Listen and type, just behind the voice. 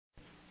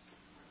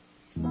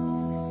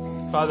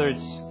Father,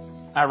 it's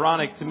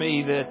ironic to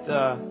me that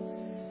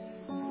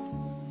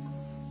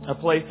a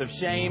place of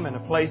shame and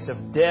a place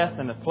of death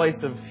and a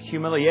place of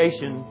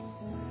humiliation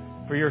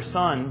for your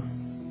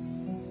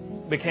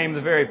Son became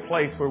the very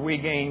place where we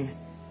gain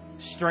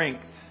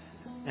strength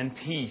and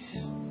peace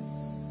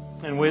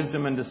and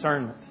wisdom and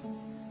discernment.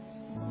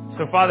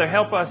 So, Father,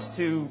 help us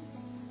to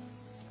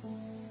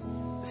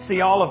see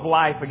all of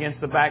life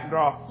against the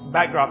backdrop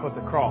of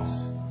the cross.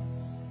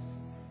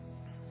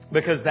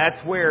 Because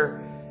that's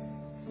where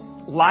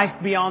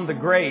life beyond the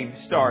grave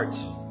starts.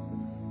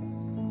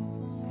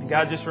 And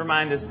God, just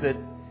remind us that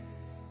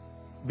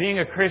being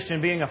a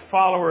Christian, being a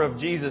follower of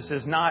Jesus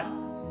is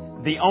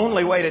not the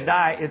only way to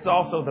die. It's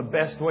also the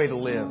best way to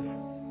live.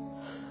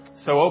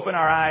 So open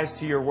our eyes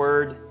to your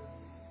word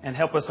and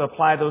help us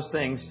apply those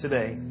things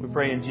today. We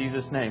pray in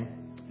Jesus' name.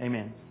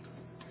 Amen.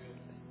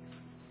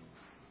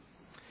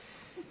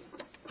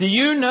 Do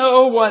you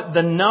know what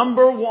the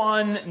number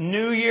one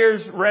New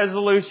Year's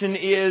resolution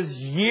is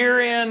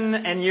year in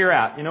and year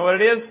out? You know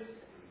what it is?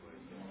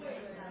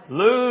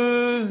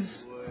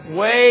 Lose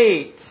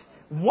weight.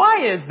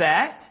 Why is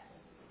that?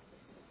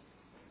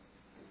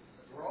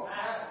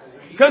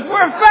 Because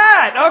we're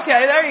fat.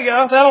 Okay, there you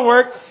go. That'll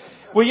work.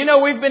 Well, you know,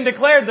 we've been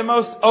declared the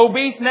most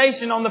obese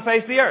nation on the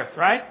face of the earth,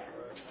 right?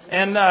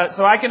 And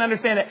so I can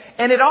understand it.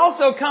 And it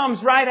also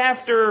comes right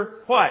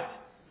after what?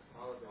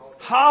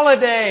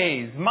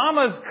 Holidays.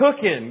 Mama's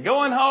cooking.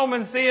 Going home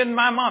and seeing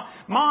my mom.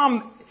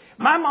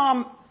 My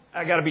mom,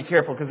 I got to be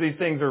careful because these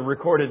things are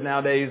recorded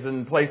nowadays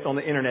and placed on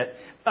the internet.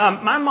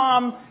 My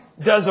mom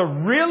does a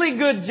really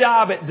good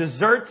job at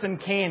desserts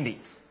and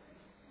candy.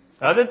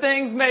 Other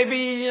things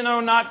maybe,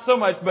 not so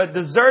much, but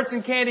desserts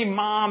and candy,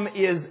 Mom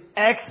is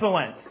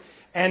excellent.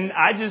 And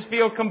I just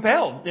feel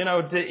compelled,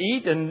 to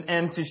eat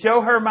and to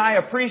show her my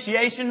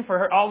appreciation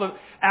for all the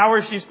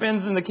hours she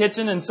spends in the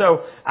kitchen. And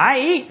so I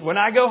eat when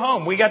I go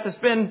home. We got to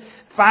spend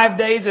 5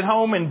 days at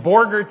home in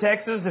Borger,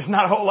 Texas. There's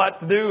not a whole lot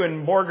to do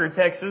in Borger,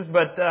 Texas,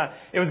 but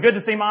it was good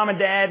to see Mom and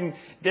Dad, and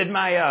did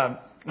my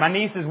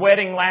niece's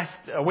wedding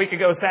a week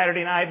ago,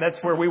 Saturday night. That's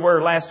where we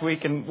were last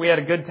week, and we had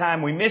a good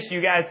time. We missed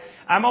you guys.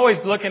 I'm always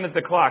looking at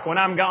the clock. When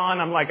I'm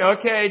gone, I'm like,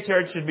 okay,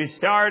 church should be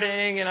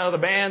starting. The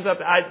band's up.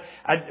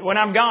 When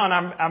I'm gone,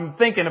 I'm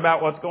thinking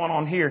about what's going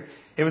on here.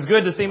 It was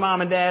good to see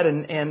Mom and Dad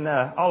and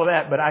all of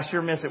that, but I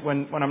sure miss it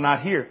when I'm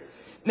not here.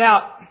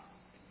 Now,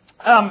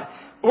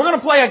 we're going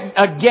to play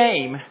a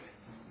game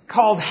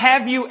called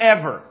Have You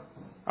Ever?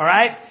 All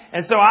right?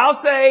 And so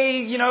I'll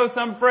say,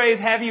 some phrase,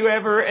 have you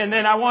ever? And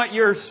then I want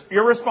your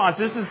response.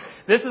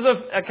 This is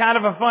a kind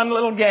of a fun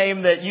little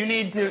game that you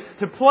need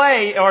to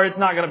play, or it's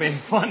not going to be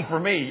any fun for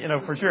me,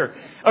 for sure.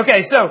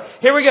 Okay, so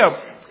here we go.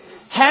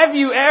 Have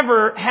you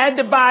ever had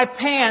to buy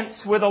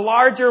pants with a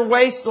larger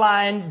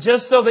waistline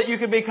just so that you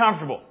could be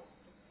comfortable?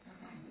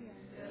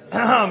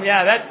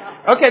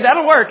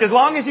 That'll work. As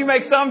long as you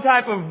make some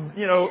type of,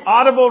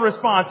 audible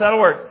response, that'll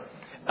work.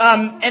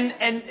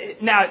 And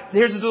now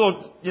here's a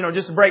little,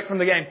 just a break from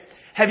the game.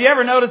 Have you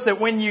ever noticed that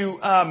when you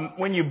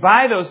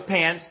buy those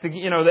pants to,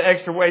 the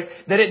extra waist,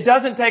 that it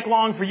doesn't take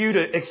long for you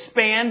to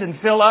expand and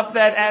fill up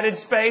that added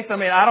space? I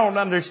mean, I don't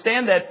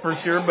understand that for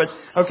sure, but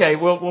okay,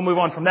 we'll move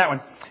on from that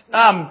one.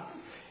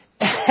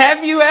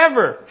 Have you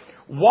ever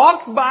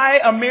walked by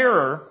a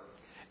mirror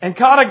and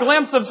caught a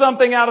glimpse of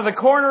something out of the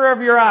corner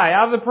of your eye,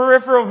 out of the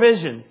peripheral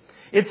vision?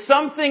 It's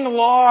something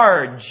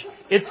large.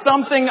 It's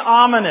something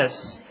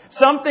ominous.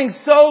 Something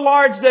so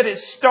large that it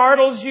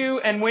startles you,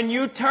 and when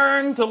you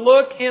turn to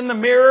look in the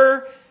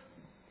mirror,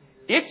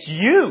 it's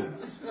you.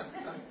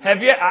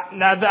 Have you?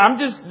 Now,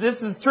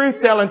 this is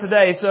truth telling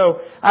today,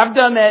 so I've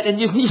done that, and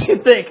you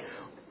think,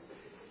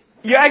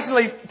 you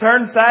actually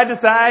turn side to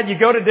side, you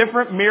go to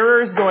different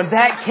mirrors going,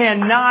 that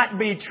cannot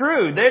be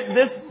true.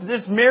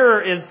 This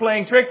mirror is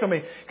playing tricks on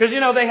me. Because,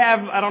 they have,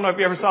 I don't know if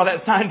you ever saw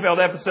that Seinfeld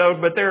episode,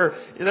 but there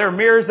are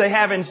mirrors they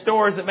have in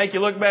stores that make you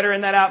look better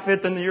in that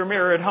outfit than your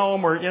mirror at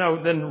home, or,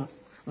 than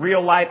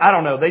real light. I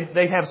don't know.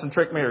 They have some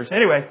trick mirrors.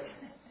 Anyway,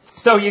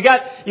 so you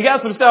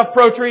got some stuff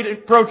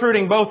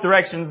protruding both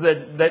directions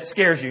that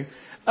scares you.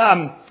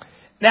 Now,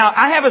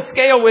 I have a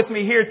scale with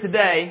me here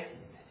today.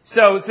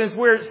 So since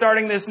we're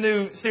starting this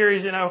new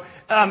series,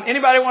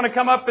 anybody want to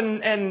come up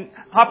and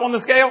hop on the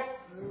scale?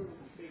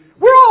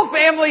 We're all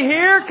family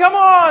here. Come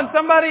on,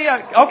 somebody.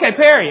 Okay,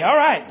 Perry. All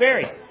right,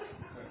 Perry.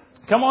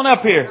 Come on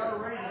up here.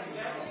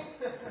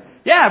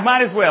 Yeah,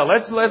 might as well.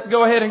 Let's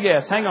go ahead and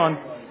guess. Hang on.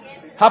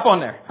 Hop on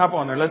there.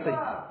 Let's see.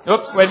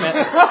 Oops, wait a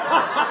minute.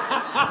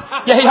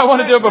 Yeah, y'all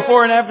want to do it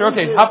before and after?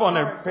 Okay, hop on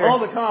there, Perry. All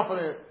the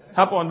confident.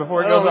 Hop on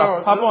before it goes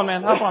off. Hop on,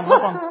 man. Hop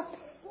on.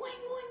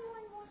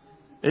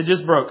 It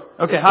just broke.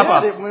 Okay, hop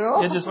off.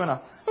 It just went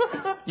off.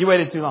 You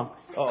waited too long.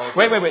 Uh-oh.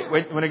 Wait.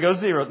 When it goes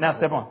 0, now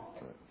step on.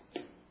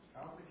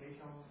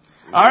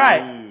 All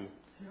right.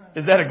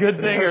 Is that a good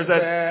thing or is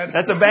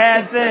that's a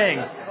bad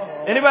thing?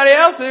 Anybody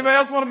else? Anybody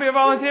else want to be a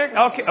volunteer?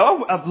 Okay.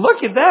 Oh,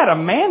 look at that,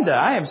 Amanda.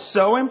 I am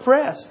so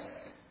impressed.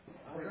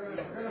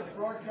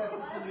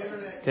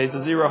 Okay, it's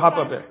a 0. Hop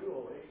up there.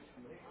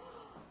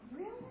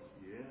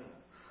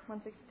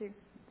 162.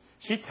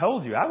 She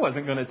told you. I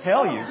wasn't going to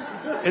tell you.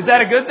 Is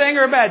that a good thing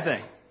or a bad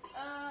thing?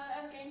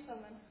 I've gained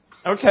someone.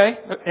 Okay.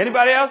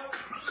 Anybody else?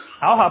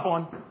 I'll hop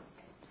on.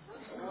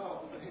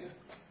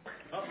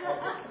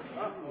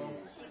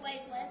 She weighs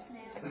less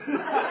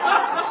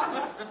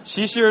now.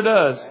 She sure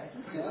does.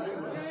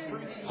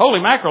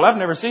 Holy mackerel, I've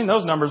never seen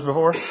those numbers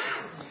before.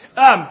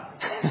 I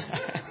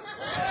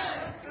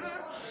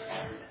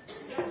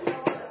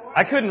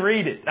couldn't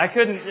read it. I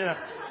couldn't,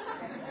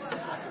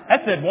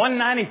 That said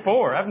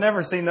 194. I've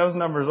never seen those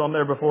numbers on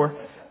there before.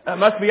 That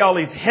must be all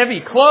these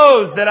heavy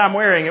clothes that I'm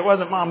wearing. It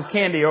wasn't Mom's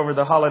candy over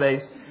the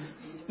holidays.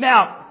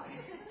 Now,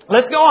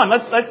 let's go on.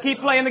 Let's keep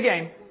playing the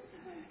game.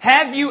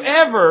 Have you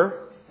ever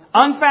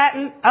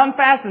unfastened,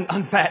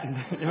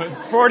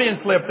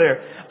 Freudian slip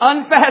there,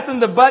 unfastened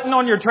the button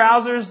on your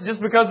trousers just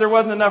because there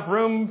wasn't enough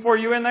room for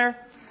you in there?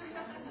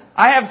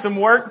 I have some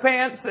work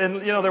pants,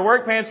 and they're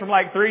work pants from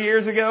like 3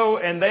 years ago,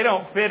 and they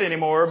don't fit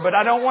anymore. But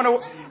I don't want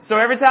to. So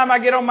every time I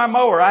get on my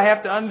mower, I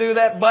have to undo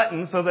that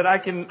button so that I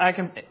can.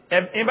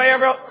 Anybody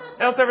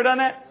else ever done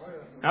that?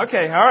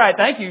 Okay, all right,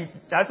 thank you.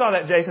 I saw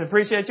that, Jason.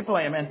 Appreciate you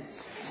playing, man.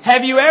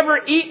 Have you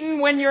ever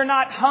eaten when you're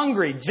not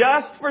hungry,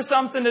 just for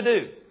something to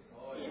do?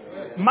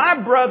 My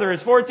brother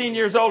is 14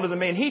 years older than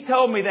me, and he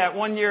told me that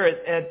one year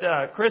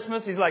at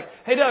Christmas. He's like,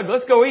 "Hey, Doug,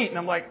 let's go eat." And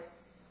I'm like,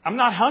 "I'm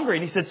not hungry."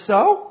 And he said,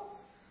 "So?"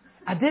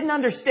 I didn't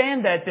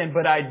understand that then,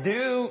 but I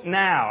do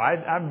now.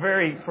 I'm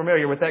very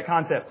familiar with that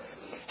concept.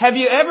 Have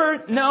you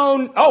ever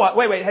known... Oh,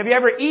 wait. Have you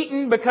ever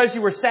eaten because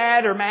you were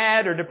sad or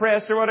mad or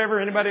depressed or whatever?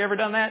 Anybody ever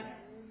done that?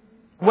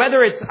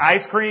 Whether it's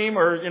ice cream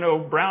or,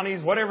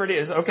 brownies, whatever it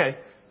is. Okay.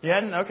 You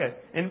hadn't? Okay.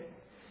 And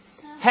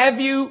have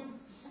you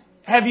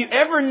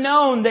ever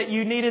known that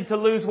you needed to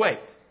lose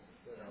weight?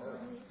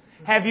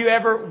 Have you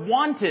ever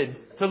wanted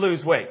to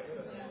lose weight?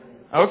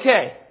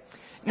 Okay.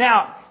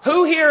 Now,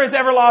 who here has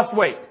ever lost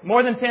weight?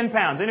 More than 10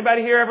 pounds.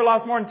 Anybody here ever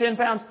lost more than 10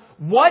 pounds?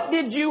 What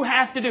did you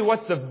have to do?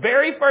 What's the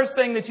very first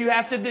thing that you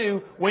have to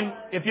do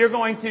if you're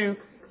going to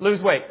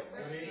lose weight?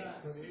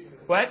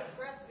 What?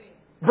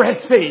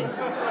 Breastfeed.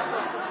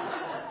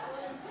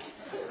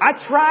 I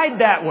tried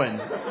that one.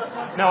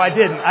 No, I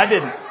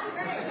didn't.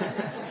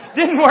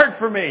 Didn't work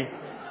for me.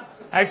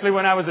 Actually,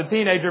 when I was a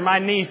teenager, my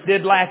niece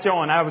did latch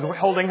on. I was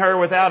holding her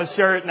without a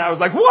shirt, and I was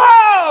like,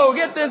 "Whoa!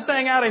 Get this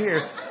thing out of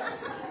here."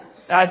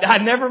 I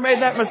never made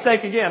that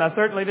mistake again. I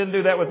certainly didn't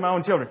do that with my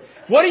own children.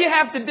 What do you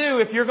have to do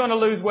if you're going to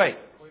lose weight?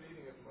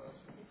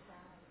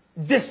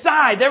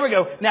 Decide. There we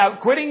go. Now,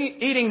 quitting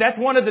eating, that's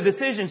one of the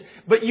decisions.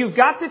 But you've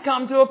got to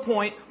come to a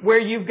point where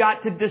you've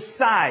got to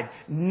decide.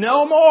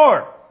 No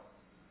more.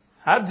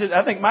 I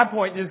think my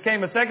point just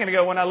came a second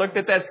ago when I looked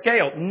at that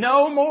scale.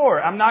 No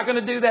more. I'm not going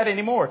to do that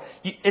anymore.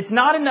 It's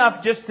not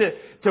enough just to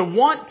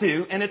want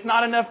to, and it's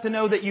not enough to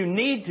know that you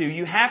need to.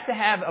 You have to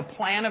have a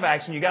plan of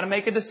action. You got to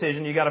make a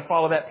decision. You got to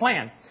follow that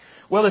plan.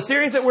 Well, the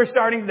series that we're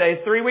starting today,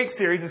 is a 3-week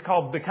series, is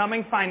called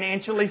Becoming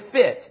Financially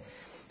Fit.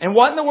 And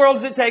what in the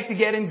world does it take to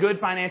get in good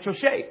financial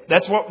shape?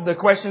 That's what the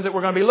questions that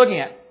we're going to be looking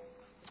at.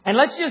 And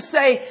let's just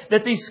say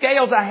that these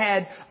scales I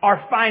had are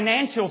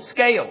financial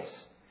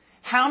scales.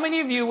 How many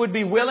of you would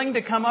be willing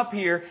to come up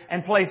here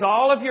and place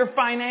all of your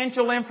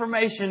financial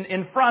information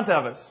in front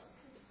of us?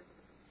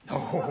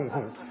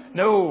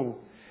 No.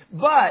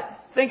 But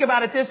think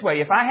about it this way.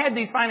 If I had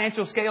these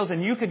financial scales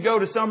and you could go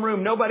to some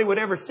room, nobody would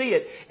ever see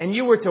it, and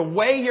you were to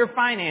weigh your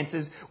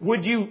finances,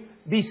 would you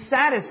be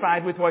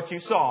satisfied with what you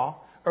saw?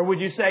 Or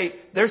would you say,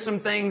 there's some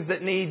things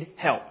that need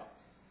help?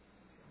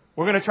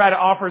 We're going to try to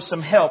offer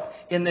some help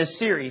in this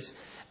series.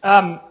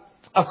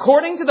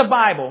 According to the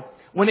Bible,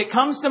 when it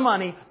comes to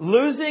money,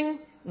 losing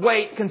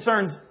weight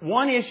concerns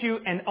one issue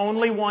and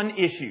only one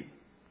issue.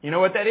 You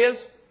know what that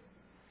is?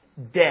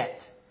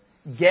 Debt.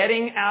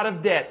 Getting out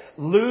of debt.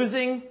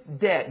 Losing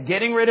debt.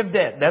 Getting rid of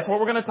debt. That's what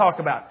we're going to talk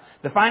about.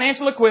 The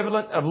financial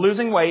equivalent of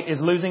losing weight is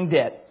losing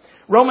debt.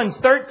 Romans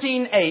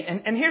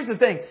 13:8. And here's the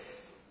thing.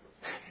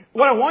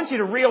 What I want you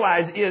to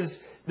realize is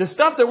the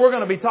stuff that we're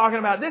going to be talking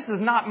about, this is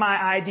not my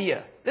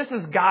idea. This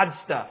is God's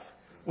stuff.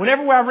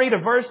 Whenever I read a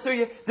verse to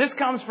you, this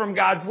comes from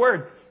God's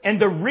Word. And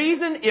the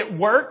reason it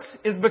works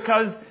is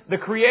because the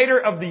Creator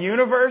of the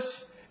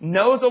universe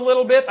knows a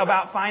little bit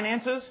about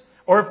finances.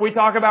 Or if we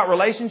talk about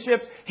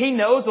relationships, He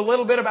knows a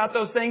little bit about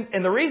those things.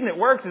 And the reason it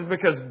works is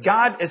because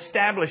God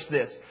established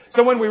this.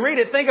 So when we read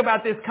it, think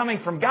about this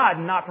coming from God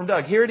and not from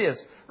Doug. Here it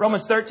is.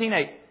 Romans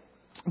 13:8.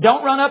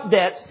 Don't run up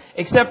debts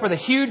except for the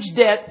huge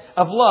debt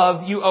of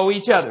love you owe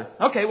each other.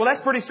 Okay, well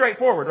that's pretty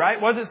straightforward,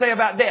 right? What does it say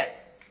about debt?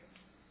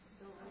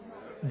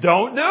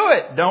 Don't do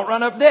it. Don't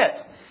run up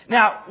debts.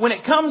 Now, when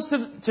it comes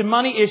to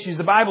money issues,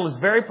 the Bible is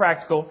very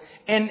practical.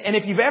 And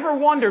if you've ever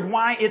wondered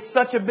why it's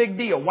such a big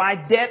deal, why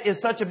debt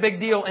is such a big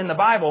deal in the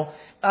Bible,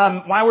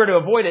 why we're to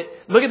avoid it,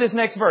 look at this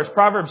next verse,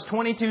 Proverbs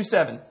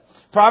 22:7.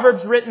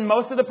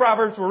 Most of the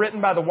Proverbs were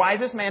written by the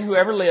wisest man who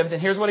ever lived.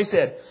 And here's what he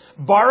said.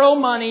 Borrow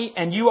money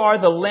and you are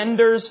the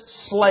lender's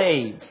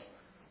slave.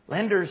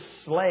 Lender's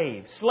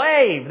slave.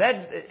 Slave.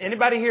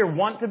 Anybody here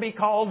want to be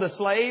called a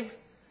slave?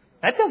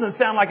 That doesn't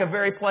sound like a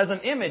very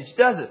pleasant image,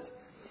 does it?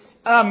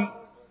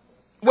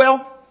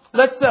 Well,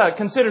 let's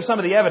consider some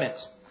of the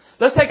evidence.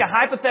 let's take a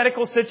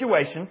hypothetical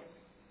situation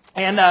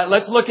and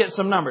let's look at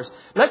some numbers.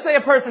 Let's say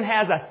a person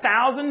has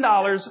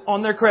 $1,000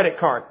 on their credit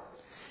card.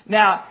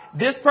 Now,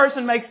 this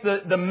person makes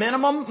the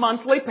minimum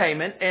monthly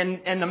payment,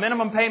 and the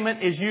minimum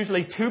payment is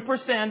usually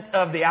 2%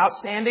 of the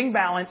outstanding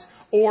balance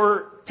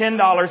or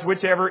 $10,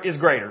 whichever is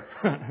greater.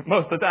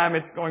 Most of the time,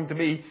 it's going to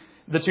be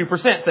the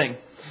 2% thing.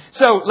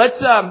 So let's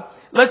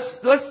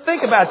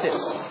think about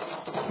this.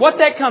 What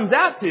that comes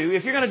out to,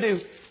 if you're going to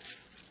do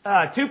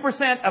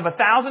 2% of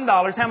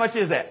 $1,000, how much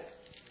is that?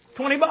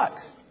 $20.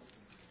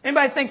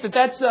 Anybody think that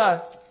that's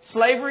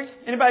slavery?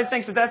 Anybody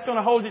think that that's going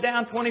to hold you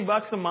down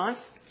 $20 a month?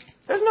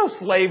 There's no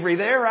slavery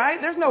there,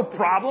 right? There's no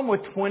problem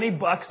with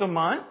 $20 a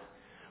month.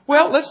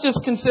 Well, let's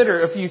just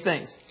consider a few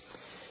things.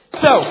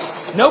 So,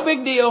 no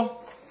big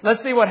deal.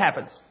 Let's see what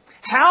happens.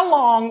 How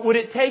long would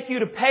it take you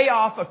to pay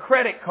off a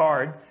credit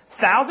card?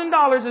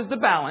 $1,000 is the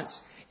balance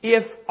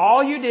if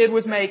all you did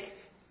was make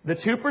the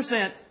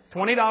 2%,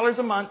 $20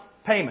 a month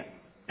payment.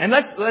 And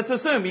let's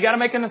assume, you got to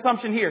make an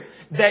assumption here,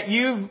 that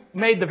you've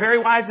made the very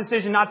wise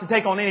decision not to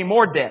take on any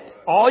more debt.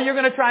 All you're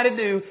going to try to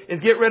do is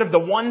get rid of the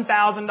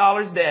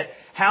 $1,000 debt.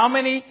 How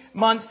many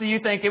months do you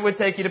think it would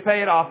take you to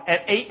pay it off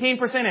at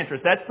 18%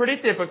 interest? That's pretty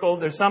typical.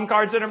 There's some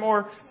cards that are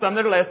more, some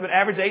that are less, but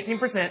average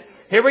 18%.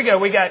 Here we go.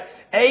 We got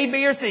A,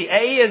 B, or C.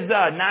 A is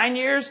 9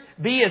 years,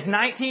 B is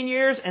 19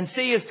 years, and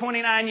C is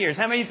 29 years.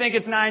 How many of you think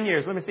it's 9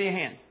 years? Let me see your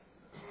hands.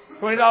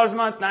 $20 a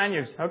month, 9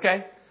 years.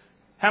 Okay.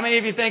 How many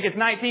of you think it's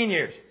 19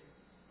 years?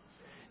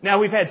 Now,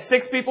 we've had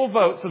 6 people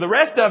vote, so the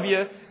rest of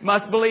you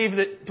must believe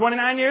that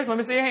 29 years. Let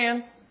me see your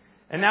hands.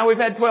 And now we've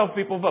had 12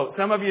 people vote.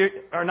 Some of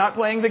you are not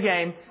playing the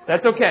game.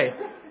 That's okay.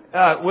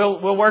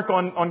 We'll work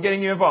on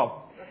getting you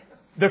involved.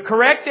 The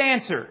correct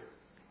answer,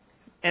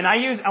 and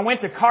I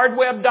went to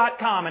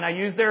cardweb.com and I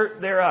used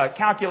their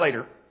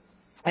calculator.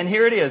 And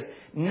here it is.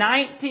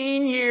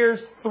 19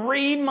 years,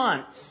 3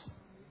 months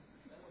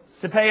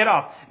to pay it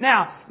off.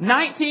 Now,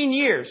 19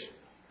 years.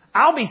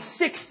 I'll be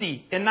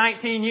 60 in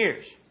 19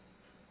 years.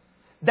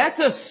 That's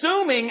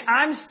assuming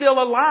I'm still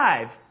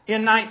alive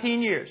in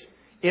 19 years.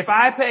 If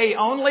I pay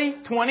only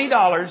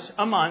 $20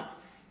 a month,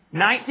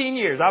 19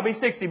 years, I'll be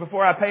 60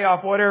 before I pay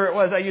off whatever it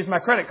was I used my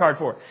credit card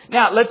for.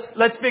 Now,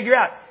 let's figure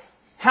out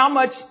how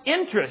much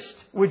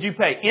interest would you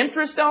pay?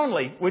 Interest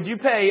only would you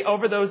pay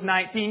over those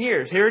 19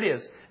 years? Here it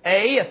is.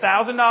 A,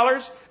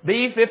 $1,000.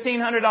 B,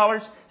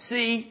 $1,500.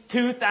 C,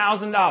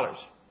 $2,000.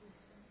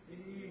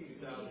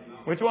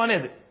 Which one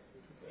is it?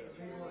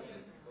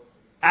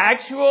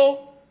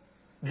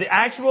 The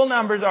actual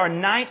numbers are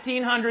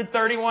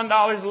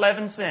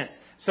 $1,931.11.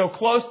 So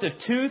close to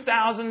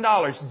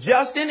 $2,000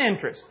 just in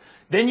interest.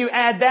 Then you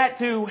add that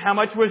to how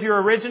much was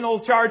your original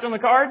charge on the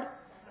card?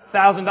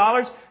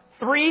 $1,000.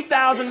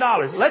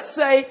 $3,000. Let's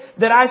say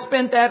that I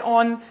spent that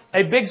on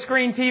a big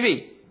screen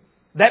TV.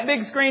 That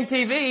big screen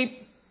TV,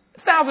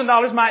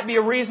 $1,000 might be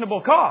a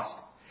reasonable cost.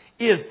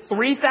 Is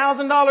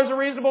 $3,000 a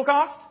reasonable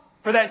cost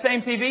for that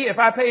same TV if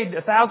I paid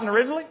 $1,000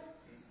 originally?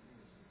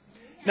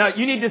 Now,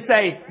 you need to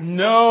say,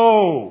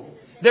 no.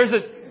 There's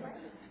a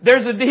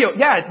deal.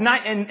 Yeah, it's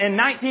not, and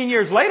 19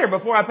 years later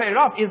before I paid it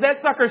off, is that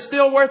sucker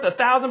still worth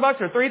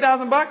 $1,000 or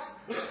 $3,000?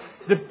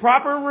 The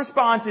proper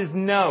response is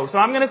no. So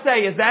I'm going to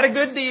say, is that a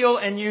good deal?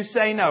 And you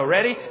say no.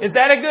 Ready? Is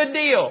that a good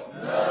deal?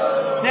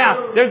 No.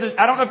 Now,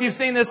 I don't know if you've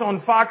seen this on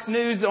Fox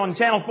News on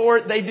Channel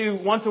 4. They do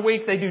once a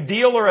week, they do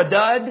Deal or a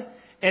Dud.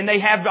 And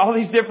they have all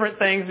these different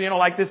things,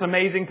 like this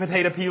amazing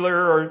potato peeler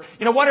or,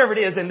 whatever it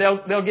is. And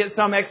they'll get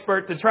some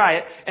expert to try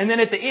it. And then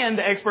at the end,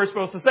 the expert's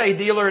supposed to say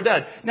deal or a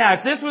dud. Now,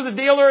 if this was a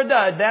deal or a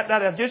dud, that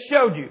I've just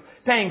showed you,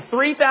 paying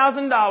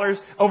 $3,000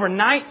 over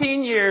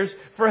 19 years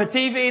for a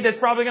TV that's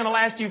probably going to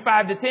last you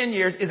 5 to 10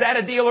 years, is that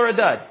a deal or a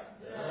dud?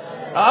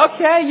 Yes.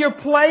 Okay, you're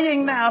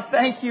playing now.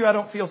 Thank you. I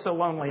don't feel so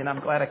lonely, and I'm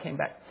glad I came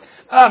back.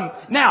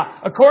 Now,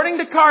 according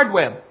to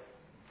CardWeb,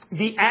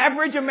 the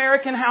average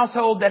American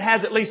household that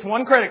has at least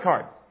one credit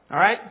card, all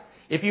right?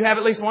 If you have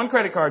at least one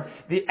credit card,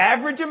 the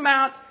average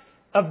amount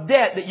of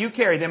debt that you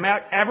carry, the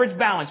average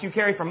balance you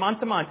carry from month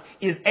to month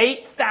is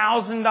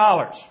 $8,000.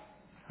 All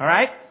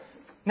right?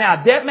 Now,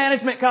 debt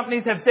management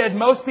companies have said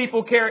most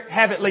people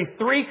have at least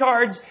 3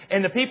 cards,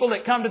 and the people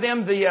that come to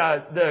them,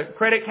 the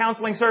credit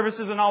counseling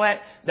services and all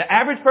that, the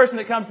average person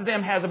that comes to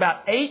them has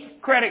about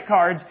 8 credit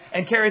cards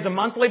and carries a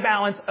monthly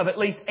balance of at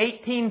least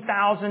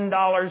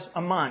 $18,000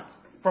 a month.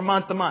 From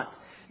month to month.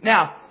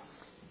 Now,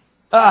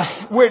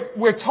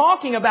 we're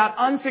talking about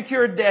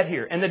unsecured debt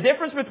here. And the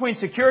difference between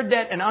secured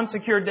debt and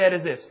unsecured debt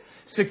is this.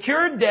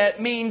 Secured debt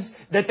means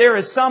that there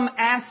is some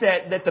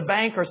asset that the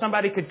bank or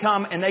somebody could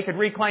come and they could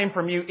reclaim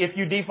from you if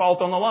you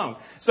default on the loan.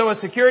 So a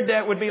secured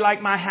debt would be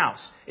like my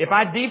house. If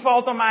I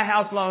default on my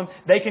house loan,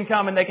 they can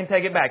come and they can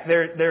take it back.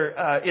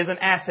 There is an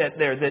asset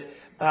there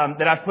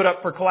that I've put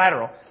up for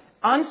collateral.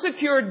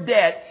 Unsecured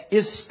debt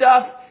is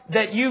stuff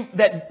that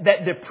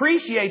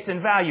depreciates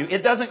in value.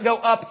 It doesn't go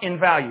up in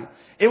value.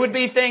 It would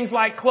be things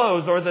like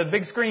clothes or the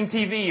big screen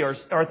TV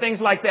or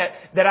things like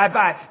that I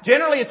buy.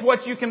 Generally, it's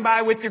what you can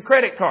buy with your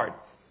credit card.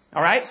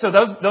 All right? So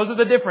those are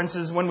the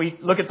differences when we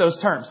look at those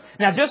terms.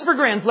 Now, just for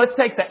grins, let's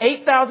take the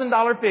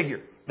 $8,000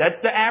 figure. That's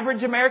the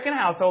average American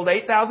household,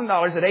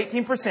 $8,000 at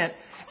 18%.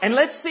 And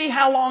let's see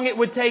how long it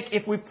would take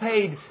if we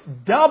paid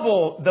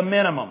double the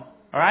minimum.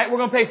 All right, we're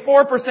going to pay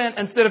 4%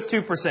 instead of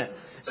 2%.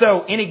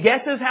 So, any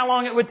guesses how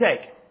long it would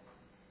take?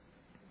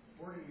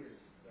 40 years.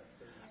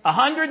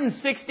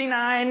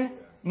 169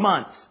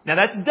 months. Now,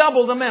 that's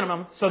double the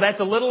minimum, so that's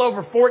a little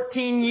over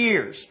 14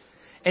 years.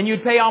 And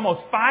you'd pay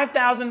almost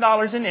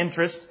 $5,000 in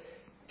interest.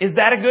 Is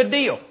that a good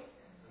deal?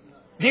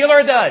 Deal or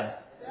a dud?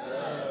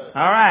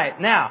 All right,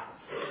 now,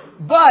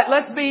 but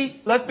let's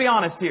be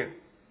honest here.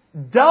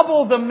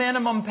 Double the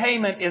minimum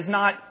payment is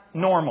not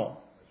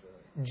normal.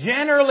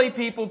 Generally,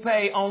 people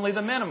pay only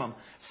the minimum.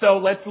 So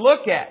let's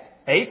look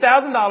at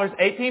 $8,000,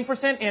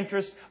 18%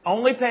 interest,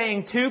 only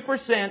paying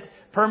 2%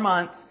 per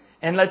month.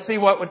 And let's see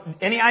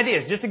any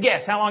ideas? Just a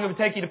guess. How long it would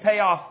take you to pay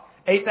off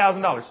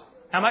 $8,000?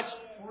 How much?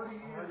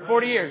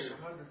 40 years.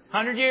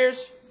 100 years?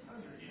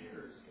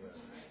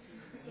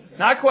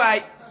 Not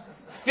quite.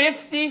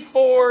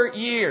 54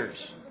 years.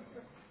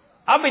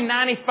 I'll be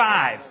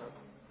 95.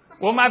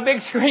 Will my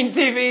big screen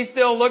TV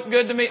still look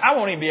good to me? I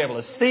won't even be able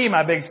to see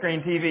my big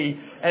screen TV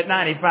at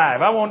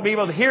 95. I won't be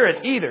able to hear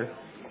it either.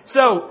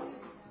 So,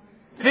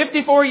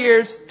 54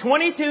 years,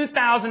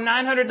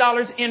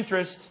 $22,900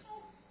 interest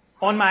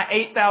on my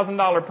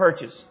 $8,000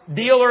 purchase.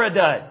 Deal or a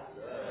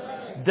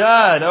dud?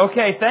 Dud.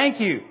 Okay, thank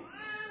you.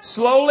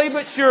 Slowly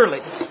but surely,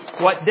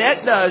 what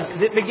debt does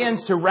is it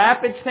begins to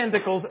wrap its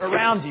tentacles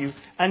around you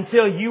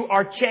until you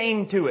are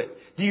chained to it.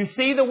 Do you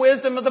see the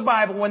wisdom of the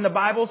Bible when the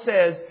Bible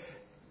says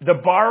the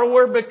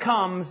borrower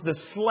becomes the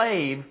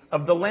slave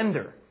of the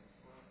lender?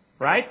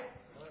 Right?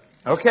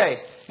 Okay.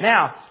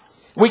 Now,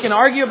 we can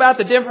argue about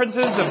the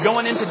differences of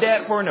going into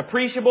debt for an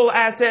appreciable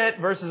asset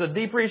versus a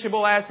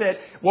depreciable asset.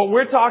 What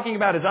we're talking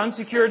about is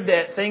unsecured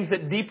debt, things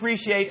that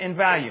depreciate in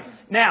value.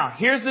 Now,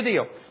 here's the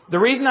deal. The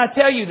reason I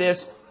tell you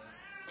this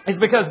is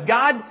because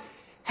God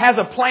has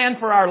a plan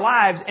for our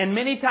lives, and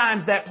many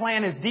times that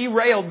plan is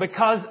derailed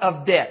because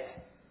of debt.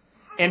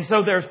 And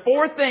so there's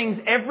 4 things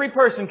every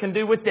person can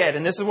do with debt,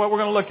 and this is what we're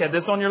going to look at.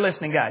 This is on your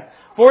listening guide.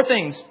 4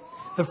 things.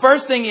 The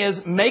first thing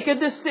is make a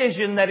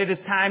decision that it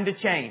is time to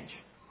change.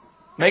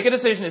 Make a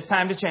decision it's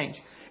time to change.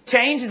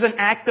 Change is an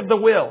act of the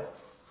will.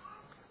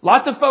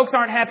 Lots of folks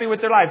aren't happy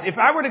with their lives. If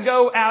I were to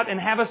go out and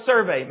have a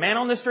survey, man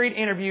on the street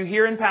interview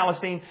here in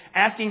Palestine,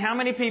 asking how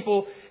many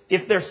people,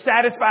 if they're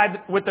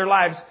satisfied with their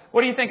lives,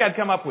 what do you think I'd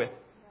come up with?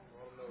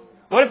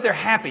 What if they're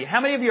happy?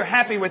 How many of you are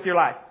happy with your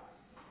life?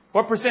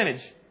 What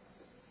percentage?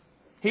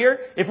 Here,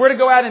 if we're to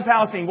go out in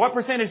Palestine, what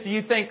percentage do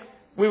you think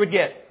we would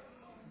get?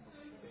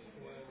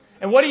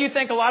 And what do you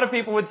think a lot of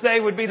people would say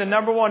would be the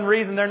number one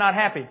reason they're not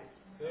happy?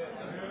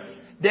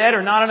 Debt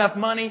or not enough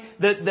money.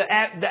 The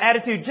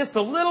attitude, just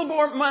a little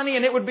more money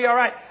and it would be all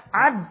right.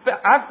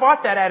 I've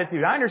fought that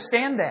attitude. I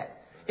understand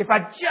that. If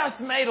I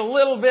just made a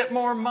little bit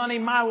more money,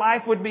 my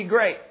life would be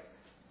great.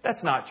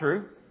 That's not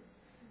true.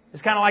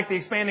 It's kind of like the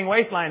expanding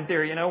waistline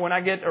theory. You know, when I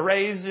get a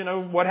raise, you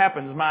know, what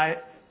happens? My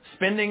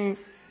spending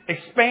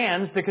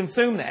expands to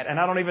consume that, and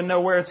I don't even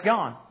know where it's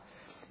gone.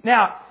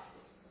 Now,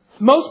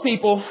 most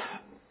people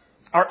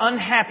are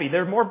unhappy.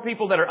 There are more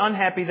people that are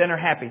unhappy than are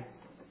happy.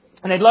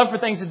 And they'd love for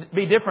things to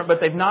be different,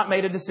 but they've not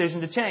made a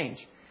decision to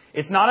change.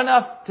 It's not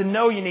enough to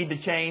know you need to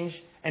change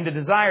and to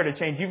desire to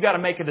change. You've got to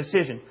make a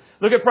decision.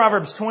 Look at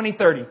Proverbs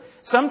 20:30.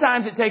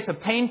 Sometimes it takes a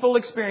painful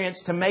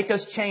experience to make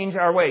us change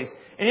our ways.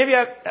 Any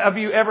of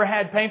you ever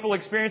had painful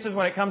experiences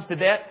when it comes to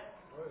debt?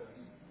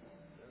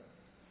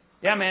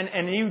 Yeah, man,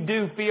 and you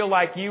do feel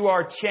like you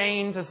are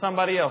chained to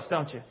somebody else,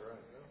 don't you?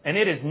 And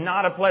it is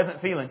not a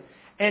pleasant feeling.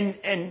 And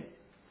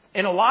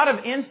in a lot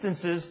of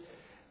instances,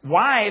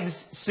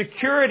 wives'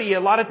 security a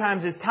lot of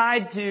times is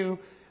tied to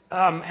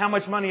how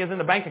much money is in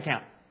the bank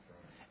account.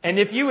 And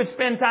if you would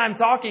spend time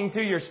talking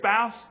to your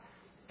spouse,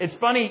 it's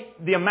funny,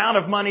 the amount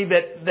of money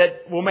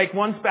that will make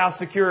one spouse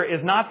secure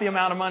is not the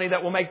amount of money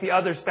that will make the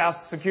other spouse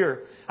secure.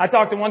 I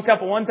talked to one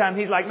couple one time.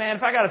 He's like, man,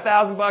 if I got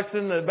 $1,000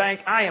 in the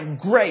bank, I am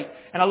great.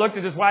 And I looked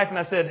at his wife and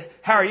I said,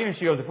 how are you? And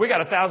she goes, if we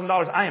got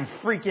 $1,000, I am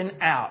freaking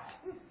out.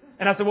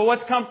 And I said, well,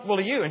 what's comfortable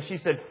to you? And she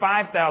said,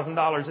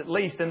 $5,000 at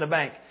least in the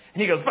bank.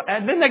 And he goes,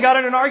 and then they got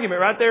in an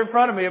argument right there in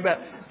front of me about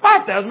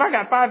 $5,000. I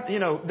got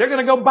 $5,000, they're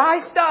going to go buy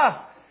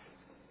stuff.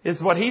 Is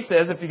what he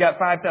says. If you got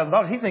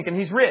 $5,000, he's thinking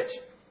he's rich.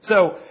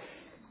 So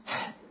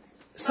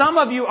some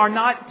of you are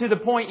not to the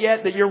point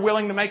yet that you're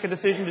willing to make a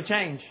decision to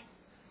change.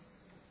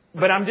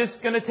 But I'm just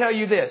going to tell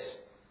you this.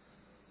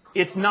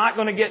 It's not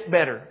going to get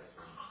better.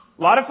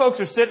 A lot of folks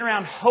are sitting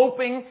around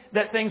hoping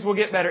that things will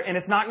get better, and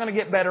it's not going to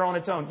get better on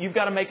its own. You've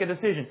got to make a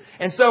decision.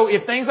 And so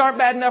if things aren't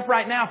bad enough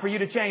right now for you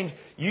to change,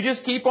 you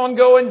just keep on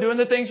going, doing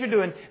the things you're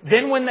doing.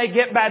 Then when they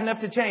get bad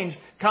enough to change,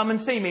 come and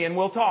see me and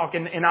we'll talk.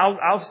 And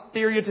I'll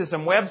steer you to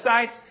some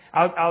websites.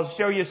 I'll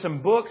show you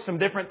some books, some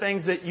different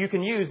things that you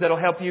can use that'll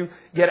help you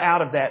get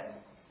out of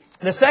that.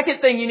 The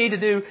second thing you need to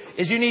do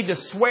is you need to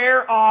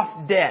swear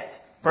off debt.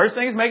 First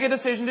thing is make a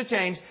decision to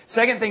change.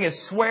 Second thing is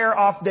swear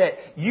off debt.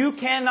 You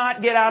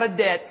cannot get out of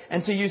debt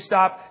until you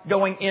stop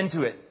going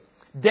into it.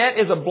 Debt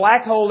is a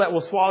black hole that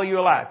will swallow you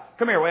alive.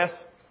 Come here, Wes.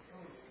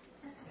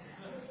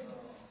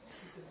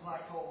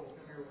 Black hole.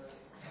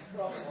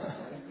 Well,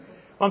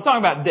 I'm talking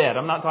about debt.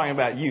 I'm not talking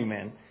about you,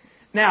 man.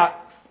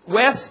 Now,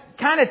 Wes,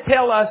 kind of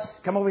tell us...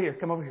 Come over here.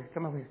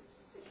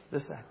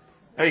 This side.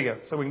 There you go.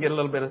 So we can get a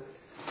little bit of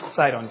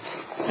sight on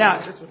you.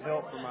 Now, This would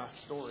help for my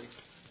story,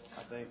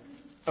 I think.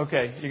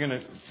 okay, you're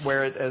going to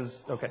wear it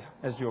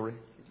as jewelry.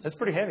 That's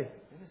pretty heavy.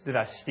 Did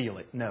I steal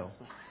it? No.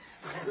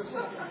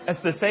 That's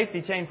the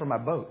safety chain for my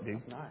boat,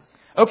 dude. Nice.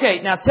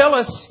 Okay, now tell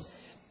us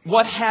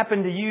what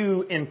happened to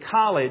you in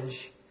college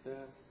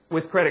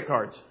with credit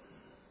cards.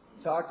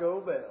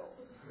 Taco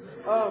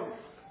Bell.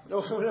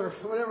 No,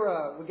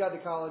 whenever we got to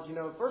college,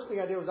 first thing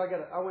I did was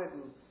I went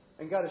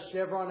and got a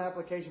Chevron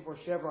application for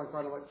a Chevron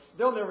card. I'm like,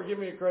 they'll never give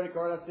me a credit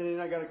card. I said,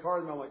 and I got a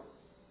card, and I'm like,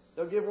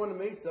 they'll give one to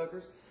me,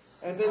 suckers.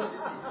 And then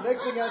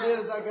next thing I did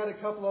is I got a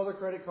couple other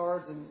credit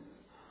cards and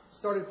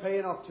started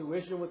paying off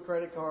tuition with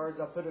credit cards.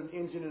 I put an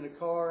engine in a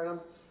car, and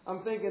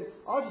I'm thinking,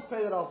 I'll just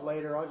pay that off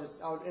later.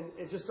 And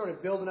it just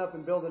started building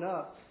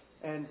up.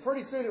 And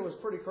pretty soon it was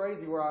pretty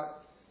crazy where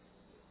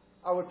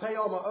I would pay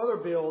all my other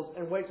bills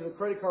and wait till the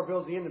credit card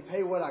bills at the end and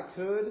pay what I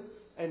could.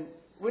 And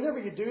whenever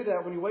you do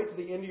that, when you wait till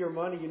the end of your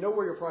money, you know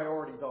where your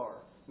priorities are.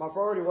 My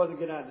priority wasn't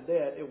getting out of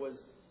debt. It was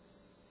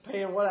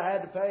paying what I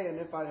had to pay, and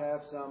if I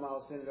have some,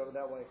 I'll send it over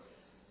that way.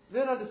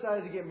 Then I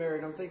decided to get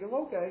married. I'm thinking,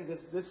 well, okay,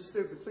 this is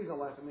stupid. Please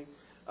don't laugh at me.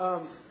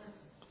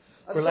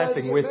 We're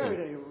laughing with you.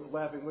 You're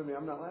laughing with me.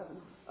 I'm not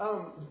laughing.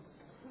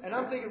 And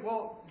I'm thinking,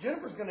 well,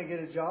 Jennifer's going to get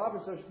a job,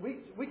 and so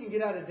we can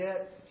get out of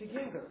debt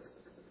together.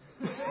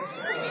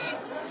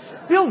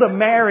 Build a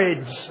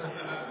marriage.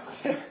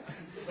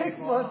 6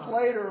 months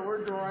later,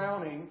 we're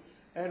drowning,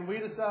 and we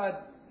decide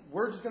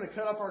we're just going to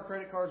cut off our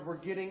credit cards. We're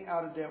getting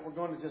out of debt.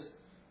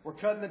 We're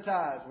cutting the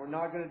ties. We're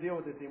not going to deal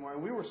with this anymore.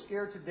 And we were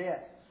scared to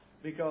death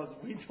because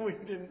we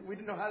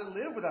didn't know how to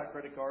live without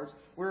credit cards.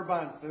 We were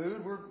buying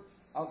food.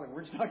 I was like,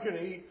 we're just not going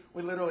to eat.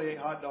 We literally ate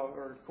hot dog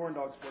or corn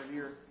dogs for a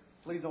year.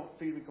 Please don't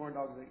feed me corn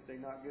dogs. They're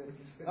not good.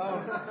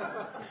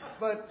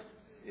 But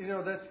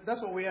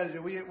that's what we had to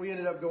do. We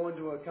ended up going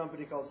to a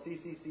company called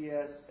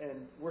CCCS,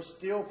 and we're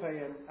still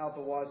paying out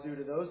the wazoo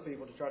to those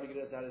people to try to get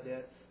us out of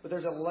debt. But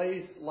there's at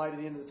least light at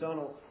the end of the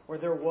tunnel where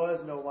there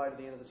was no light at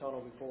the end of the tunnel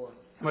before.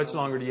 How much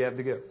longer do you have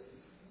to go?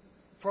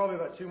 Probably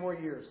about 2 more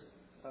years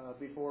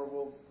before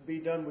we'll be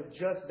done with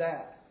just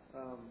that.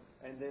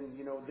 And then,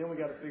 then we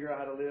got to figure out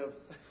how to live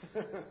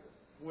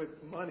with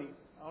money.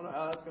 I don't know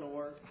how that's going to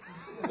work.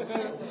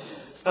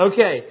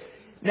 Okay.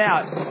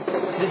 Now,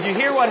 did you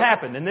hear what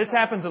happened? And this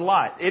happens a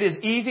lot. It is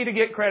easy to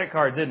get credit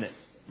cards, isn't it?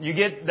 You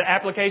get the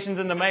applications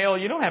in the mail.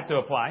 You don't have to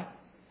apply.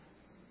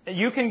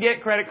 You can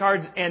get credit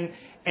cards, and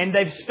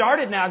they've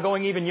started now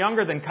going even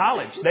younger than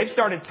college. They've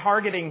started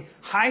targeting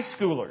high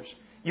schoolers.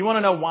 You want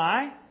to know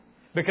why?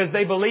 Because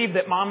they believe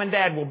that mom and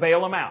dad will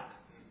bail them out.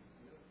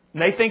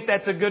 And they think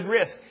that's a good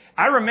risk.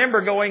 I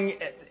remember going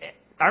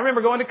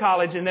to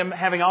college and them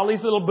having all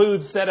these little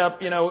booths set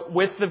up,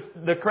 with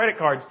the credit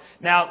cards.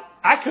 Now,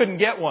 I couldn't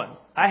get one.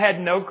 I had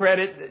no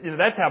credit.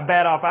 That's how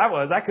bad off I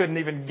was. I couldn't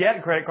even get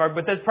a credit card,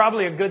 but that's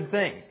probably a good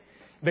thing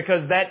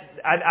because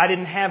I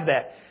didn't have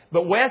that.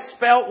 But Wes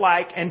felt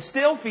like and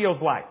still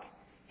feels like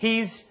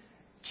he's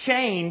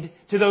chained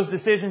to those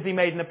decisions he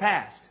made in the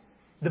past.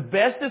 The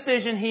best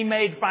decision he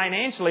made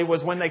financially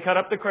was when they cut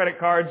up the credit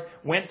cards,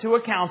 went to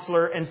a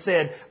counselor and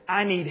said,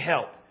 I need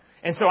help.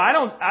 And so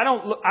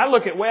I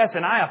look at Wes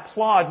and I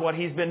applaud what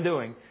he's been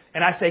doing.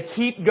 And I say,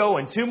 keep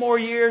going. 2 more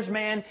years,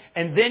 man.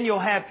 And then you'll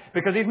have,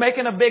 because he's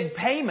making a big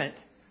payment,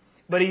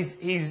 but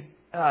he's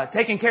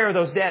taking care of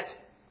those debts.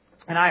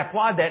 And I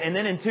applaud that. And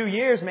then in 2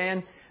 years,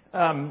 man,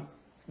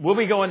 we'll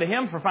be going to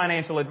him for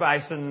financial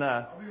advice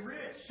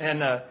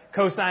and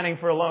co-signing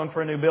for a loan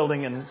for a new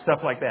building and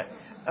stuff like that.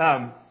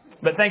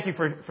 But thank you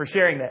for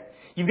sharing that.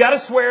 You've got to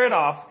swear it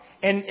off.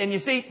 And you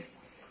see,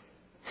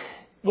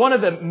 one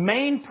of the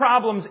main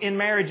problems in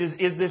marriages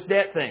is this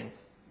debt thing,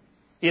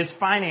 is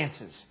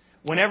finances.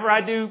 Whenever I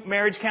do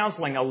marriage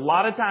counseling, a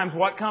lot of times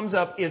what comes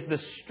up is the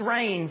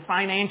strain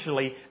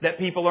financially that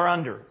people are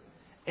under.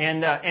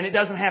 And it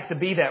doesn't have to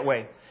be that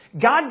way.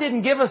 God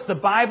didn't give us the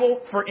Bible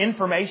for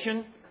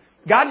information.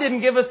 God didn't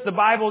give us the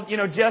Bible,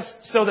 just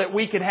so that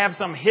we could have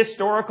some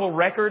historical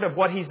record of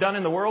what He's done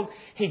in the world.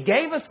 He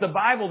gave us the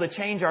Bible to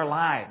change our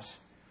lives.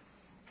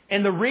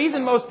 And the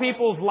reason most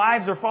people's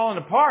lives are falling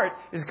apart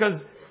is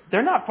because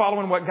they're not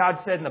following what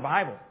God said in the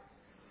Bible.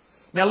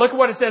 Now look at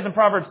what it says in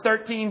Proverbs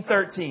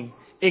 13:13.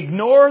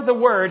 Ignore the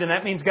word, and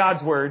that means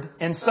God's word,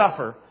 and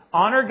suffer.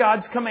 Honor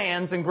God's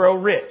commands and grow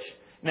rich.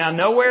 Now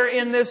nowhere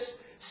in this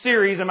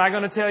series am I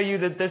going to tell you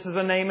that this is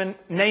a name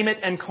it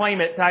and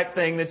claim it type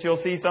thing that you'll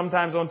see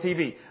sometimes on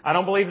TV. I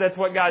don't believe that's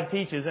what God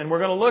teaches, and we're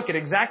going to look at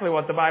exactly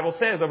what the Bible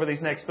says over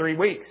these next 3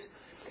 weeks.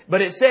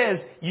 But it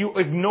says you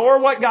ignore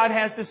what God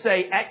has to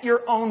say at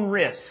your own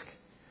risk.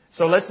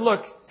 So let's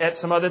look at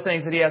some other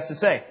things that He has to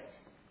say.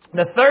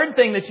 The third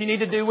thing that you need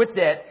to do with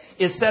debt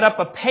is set up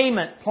a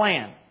payment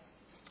plan.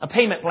 A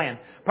payment plan.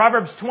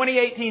 Proverbs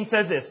 20:18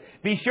 says this,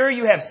 be sure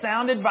you have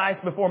sound advice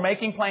before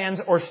making plans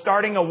or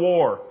starting a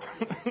war.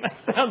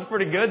 That sounds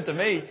pretty good to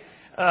me.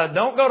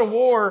 Don't go to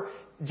war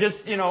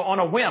just, on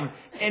a whim.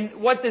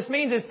 And what this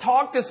means is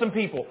talk to some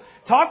people.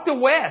 Talk to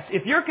Wes.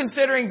 If you're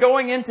considering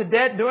going into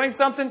debt, doing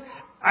something,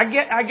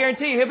 I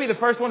guarantee you he'll be the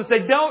first one to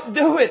say, don't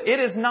do it. It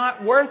is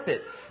not worth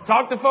it.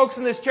 Talk to folks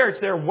in this church.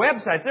 There are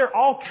websites. There are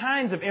all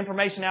kinds of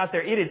information out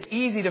there. It is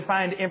easy to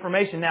find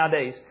information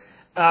nowadays.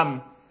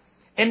 And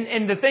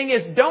the thing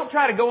is, don't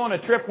try to go on a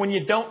trip when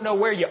you don't know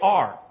where you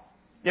are.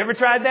 You ever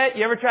tried that?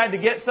 You ever tried to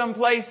get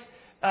someplace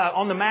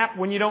on the map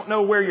when you don't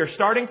know where you're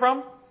starting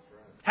from?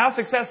 How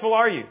successful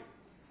are you?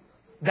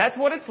 That's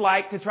what it's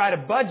like to try to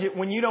budget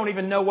when you don't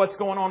even know what's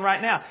going on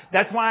right now.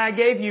 That's why I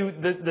gave you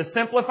the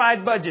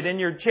simplified budget in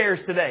your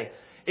chairs today.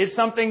 It's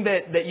something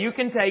that you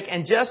can take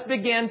and just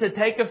begin to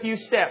take a few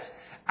steps.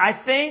 I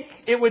think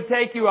it would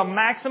take you a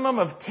maximum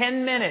of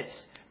 10 minutes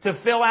to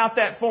fill out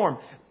that form.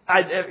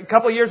 A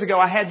couple of years ago,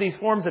 I had these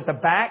forms at the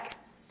back,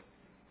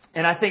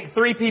 and I think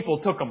 3 people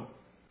took them.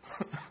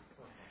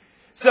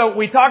 So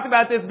we talked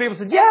about this, and people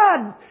said,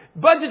 yeah,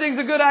 budgeting's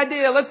a good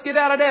idea. Let's get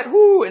out of debt.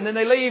 Woo! And then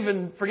they leave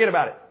and forget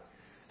about it.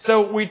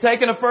 So we've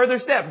taken a further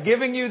step,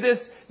 giving you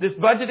this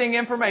budgeting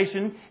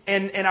information,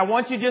 and I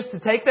want you just to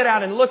take that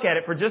out and look at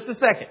it for just a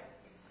second.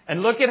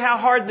 And look at how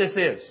hard this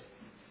is.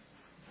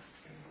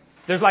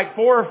 There's like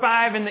 4 or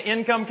 5 in the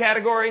income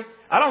category.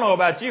 I don't know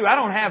about you. I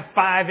don't have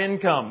 5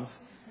 incomes.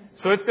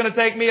 So it's going to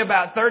take me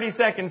about 30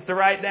 seconds to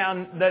write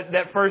down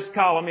that first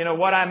column,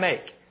 what I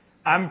make.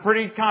 I'm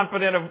pretty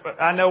confident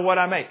I know what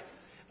I make.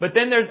 But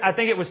then I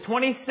think it was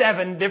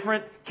 27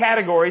 different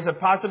categories of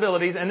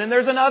possibilities. And then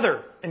there's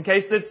another, in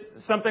case that's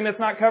something that's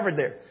not covered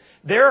there.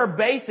 There are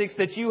basics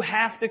that you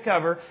have to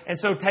cover. And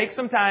so take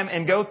some time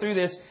and go through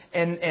this,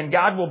 and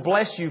God will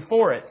bless you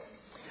for it.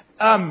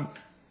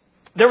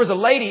 There was a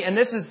lady, and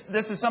this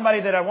is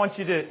somebody that I want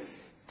you to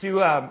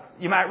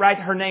you might write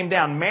her name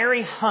down.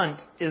 Mary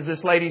Hunt is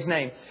this lady's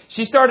name.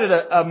 She started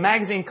a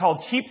magazine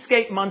called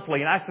Cheapskate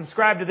Monthly, and I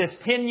subscribed to this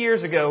 10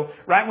 years ago,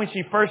 right when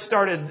she first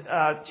started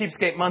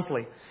Cheapskate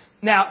Monthly.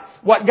 Now,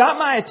 what got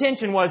my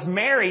attention was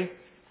Mary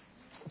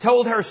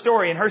told her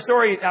story, and her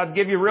story, I'll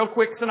give you a real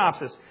quick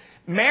synopsis.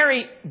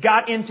 Mary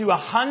got into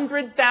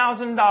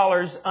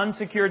 $100,000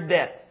 unsecured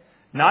debt.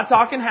 Not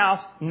talking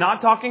house,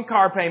 not talking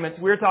car payments.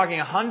 We're talking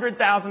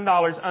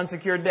 $100,000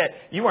 unsecured debt.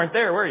 You weren't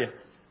there, were you?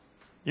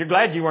 You're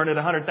glad you weren't at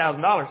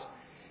 $100,000.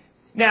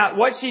 Now,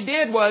 what she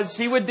did was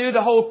she would do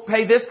the whole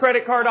pay this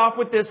credit card off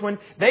with this one.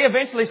 They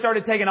eventually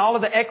started taking all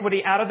of the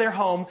equity out of their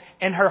home,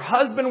 and her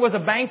husband was a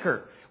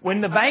banker. When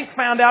the bank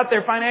found out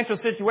their financial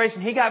situation,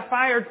 he got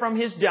fired from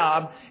his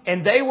job,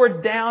 and they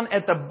were down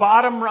at the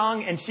bottom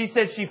rung, and she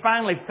said she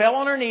finally fell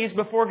on her knees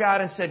before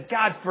God and said,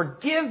 God,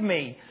 forgive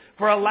me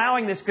for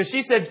allowing this, because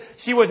she said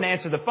she wouldn't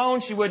answer the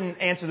phone, she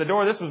wouldn't answer the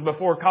door. This was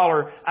before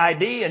caller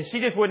ID, and she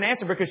just wouldn't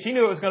answer because she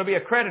knew it was going to be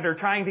a creditor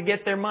trying to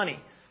get their money.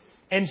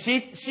 And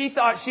she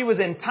thought she was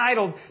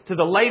entitled to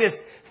the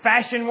latest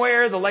fashion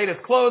wear, the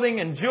latest clothing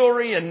and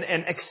jewelry and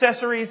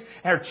accessories.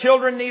 Her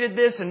children needed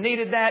this and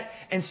needed that.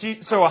 And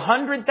so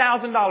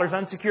 $100,000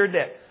 unsecured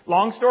debt.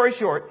 Long story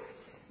short,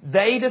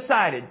 they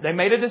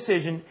made a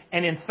decision,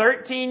 and in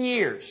 13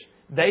 years,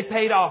 they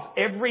paid off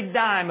every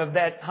dime of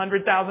that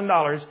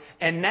 $100,000,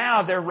 and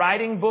now they're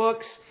writing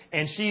books,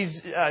 and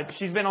she's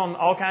been on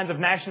all kinds of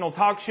national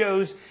talk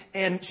shows,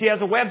 and she has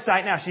a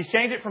website now. She's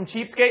changed it from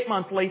Cheapskate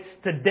Monthly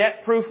to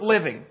Debt Proof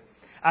Living.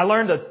 I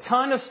learned a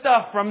ton of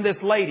stuff from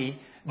this lady,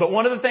 but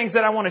one of the things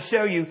that I want to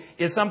show you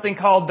is something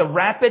called the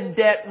Rapid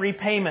Debt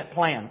Repayment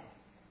Plan.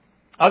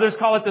 Others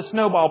call it the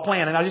Snowball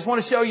Plan, and I just want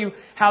to show you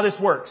how this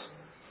works.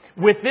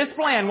 With this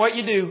plan, what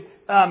you do,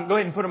 go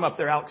ahead and put them up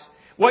there, Alex.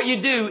 What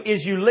you do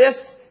is you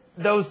list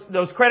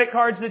those credit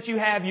cards that you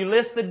have. You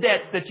list the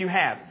debts that you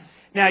have.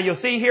 Now, you'll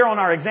see here on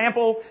our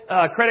example,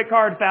 credit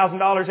card, $1,000,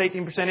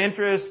 18%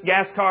 interest,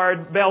 gas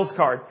card, Bell's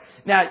card.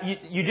 Now,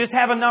 you just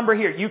have a number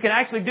here. You can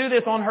actually do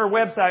this on her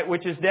website,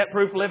 which is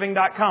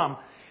debtproofliving.com.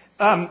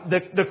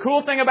 The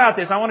cool thing about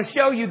this, I want to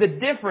show you the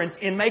difference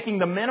in making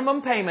the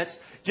minimum payments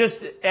just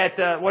at,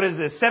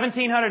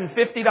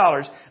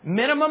 $1,750.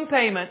 Minimum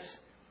payments,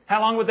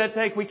 how long would that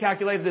take? We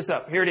calculated this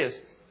up. Here it is.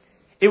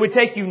 It would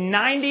take you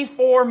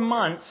 94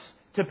 months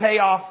to pay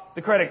off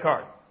the credit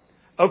card.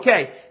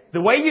 Okay, the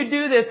way you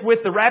do this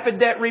with the Rapid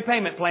Debt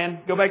Repayment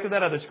Plan, go back to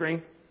that other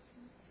screen,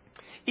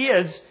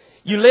 is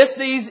you list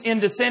these in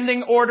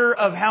descending order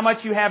of how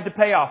much you have to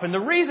pay off. And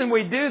the reason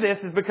we do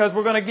this is because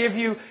we're going to give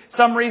you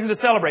some reason to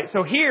celebrate.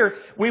 So here,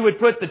 we would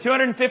put the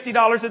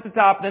 $250 at the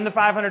top, then the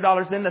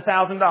 $500, then the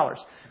 $1,000.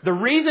 The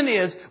reason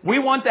is we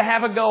want to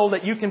have a goal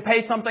that you can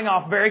pay something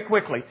off very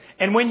quickly.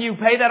 And when you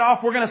pay that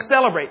off, we're going to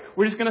celebrate.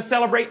 We're just going to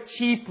celebrate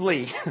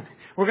cheaply.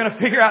 We're going to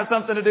figure out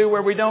something to do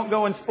where we don't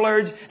go and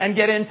splurge and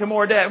get into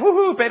more debt.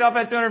 Woohoo, paid off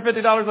that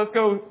 $250, let's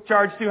go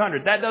charge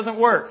 $200. That doesn't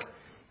work.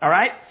 All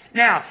right?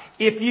 Now,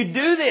 if you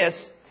do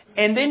this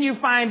and then you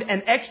find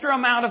an extra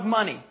amount of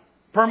money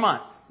per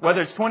month,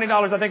 whether it's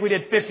 $20, I think we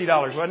did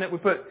 $50, wasn't it? We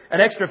put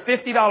an extra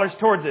 $50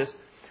 towards this.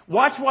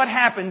 Watch what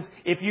happens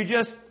if you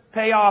just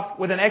pay off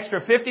with an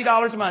extra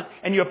 $50 a month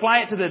and you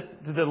apply it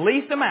to the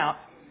least amount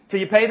till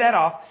you pay that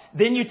off.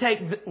 Then you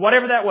take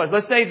whatever that was.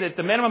 Let's say that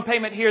the minimum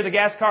payment here, the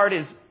gas card,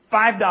 is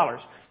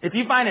 $5. If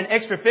you find an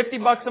extra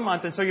 $50 a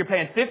month, and so you're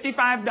paying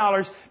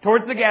 $55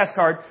 towards the gas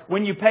card,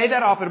 when you pay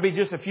that off, it'll be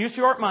just a few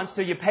short months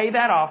till you pay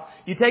that off.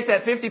 You take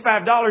that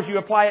 $55, you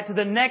apply it to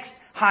the next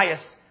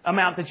highest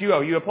amount that you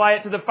owe. You apply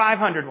it to the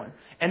 500 one.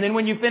 And then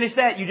when you finish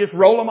that, you just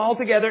roll them all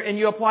together and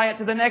you apply it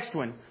to the next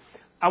one.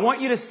 I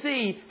want you to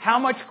see how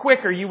much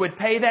quicker you would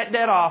pay that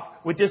debt off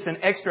with just an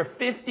extra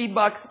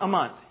 $50 a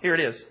month. Here it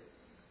is.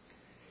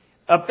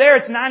 Up there,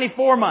 it's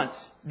 94 months.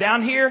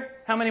 Down here,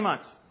 how many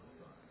months?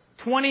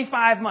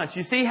 25 months.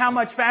 You see how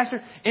much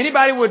faster?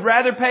 Anybody would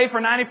rather pay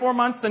for 94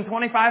 months than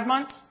 25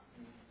 months?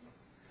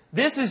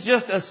 This is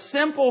just a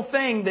simple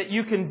thing that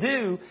you can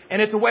do,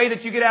 and it's a way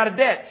that you get out of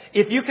debt.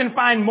 If you can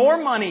find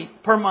more money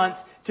per month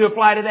to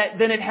apply to that,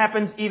 then it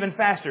happens even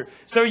faster.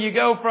 So you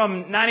go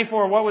from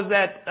 94, what was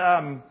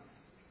that,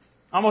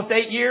 almost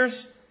 8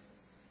 years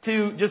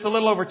to just a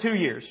little over 2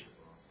 years.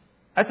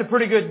 That's a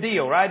pretty good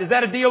deal, right? Is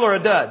that a deal or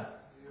a dud?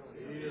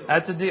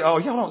 That's a deal. Oh,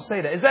 y'all don't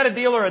say that. Is that a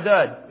deal or a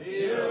dud?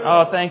 Deal.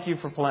 Oh, thank you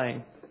for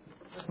playing.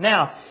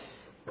 Now,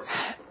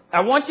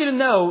 I want you to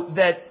know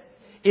that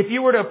if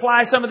you were to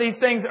apply some of these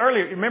things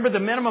earlier, remember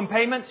the minimum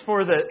payments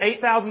for the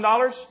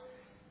 $8,000?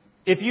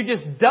 If you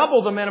just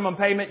double the minimum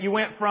payment, you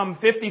went from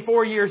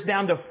 54 years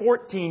down to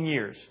 14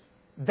 years.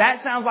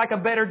 That sounds like a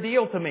better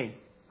deal to me.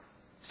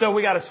 So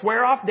we got to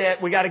swear off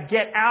debt, we got to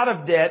get out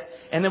of debt,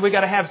 and then we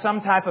got to have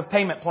some type of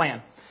payment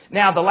plan.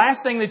 Now, the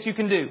last thing that you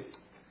can do,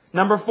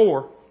 number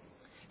 4,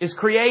 is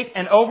create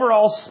an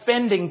overall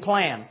spending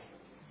plan.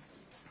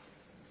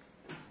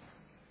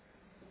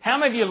 How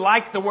many of you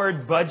like the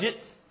word budget?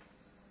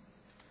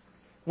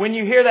 When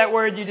you hear that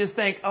word, you just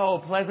think, oh,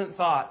 pleasant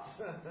thoughts.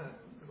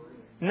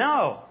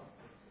 No.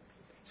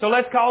 So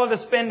let's call it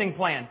a spending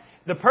plan.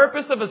 The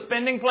purpose of a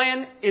spending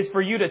plan is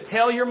for you to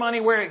tell your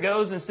money where it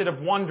goes instead of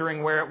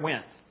wondering where it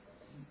went.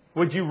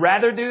 Would you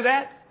rather do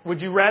that?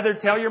 Would you rather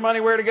tell your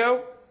money where to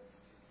go?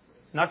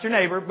 Not your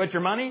neighbor, but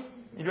your money?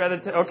 You'd rather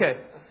okay.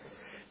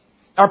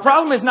 Our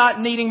problem is not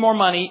needing more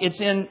money.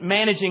 It's in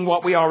managing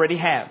what we already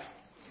have.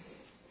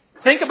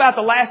 Think about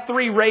the last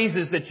 3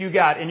 raises that you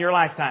got in your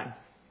lifetime.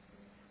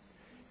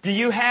 Do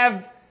you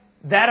have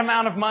that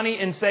amount of money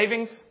in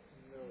savings?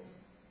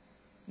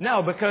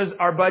 No, because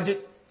our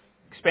budget,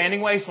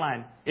 expanding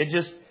waistline, it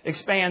just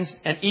expands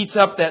and eats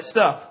up that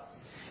stuff.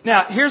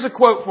 Now, here's a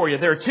quote for you.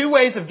 There are 2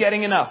 ways of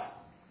getting enough.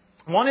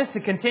 One is to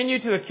continue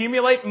to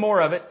accumulate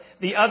more of it.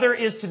 The other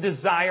is to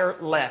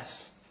desire less.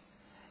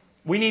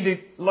 We need to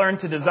learn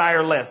to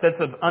desire less.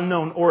 That's of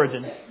unknown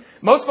origin.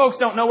 Most folks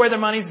don't know where their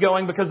money's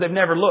going because they've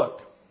never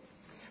looked.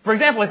 For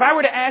example, if I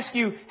were to ask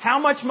you how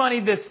much money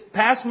this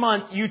past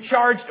month you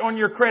charged on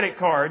your credit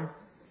card,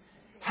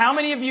 how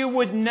many of you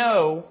would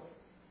know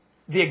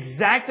the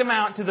exact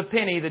amount to the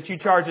penny that you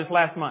charged this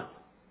last month?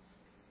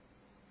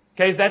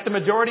 Okay, is that the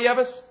majority of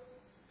us?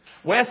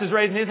 Wes is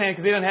raising his hand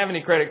because he doesn't have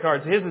any credit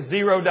cards. His is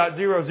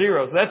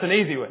 0.00, so that's an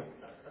easy one.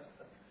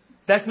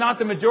 That's not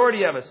the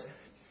majority of us.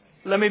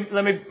 Let me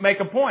make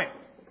a point.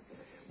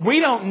 We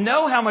don't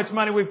know how much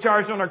money we've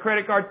charged on our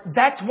credit card.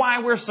 That's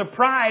why we're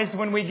surprised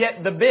when we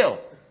get the bill.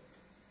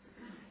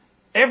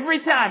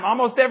 Every time,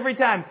 almost every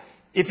time,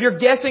 if you're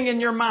guessing in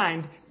your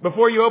mind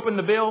before you open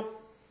the bill,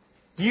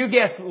 do you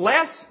guess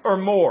less or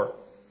more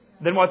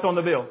than what's on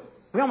the bill?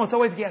 We almost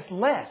always guess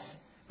less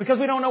because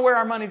we don't know where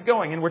our money's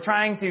going and we're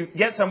trying to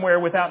get somewhere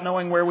without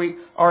knowing where we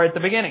are at the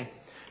beginning.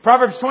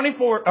 Proverbs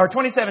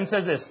 27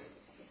 says this.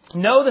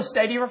 Know the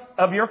state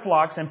of your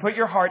flocks and put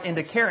your heart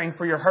into caring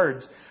for your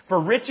herds, for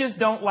riches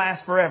don't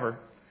last forever.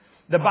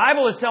 The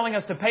Bible is telling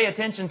us to pay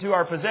attention to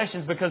our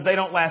possessions because they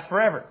don't last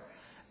forever.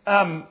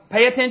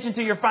 Pay attention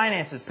to your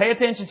finances. Pay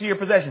attention to your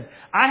possessions.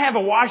 I have a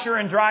washer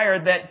and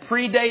dryer that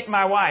predate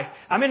my wife.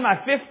 I'm in my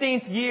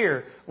 15th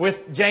year with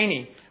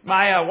Janie.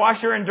 My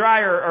washer and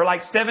dryer are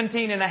like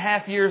 17 and a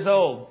half years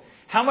old.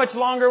 How much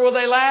longer will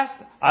they last?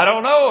 I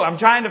don't know. I'm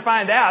trying to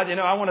find out.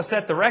 I want to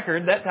set the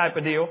record, that type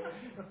of deal.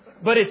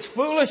 But it's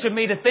foolish of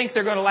me to think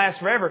they're going to last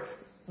forever.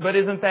 But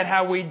isn't that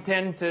how we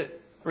tend to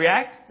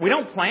react? We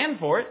don't plan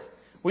for it.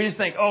 We just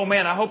think, oh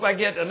man, I hope I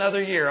get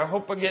another year. I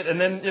hope I get,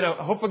 and then,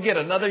 I hope I get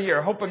another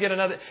year. I hope I get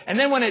another. And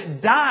then when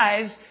it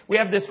dies, we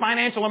have this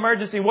financial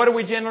emergency. What do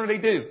we generally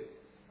do?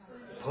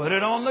 Put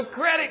it on the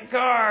credit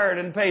card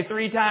and pay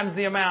 3 times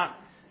the amount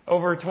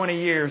over 20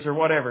 years or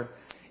whatever.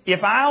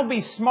 If I'll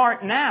be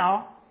smart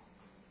now,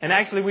 and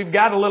actually we've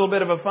got a little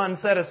bit of a fund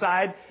set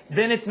aside,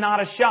 then it's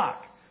not a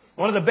shock.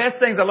 One of the best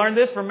things, I learned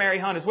this from Mary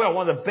Hunt as well.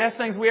 One of the best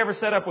things we ever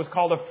set up was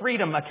called a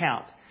freedom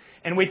account.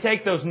 And we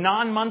take those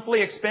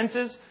non-monthly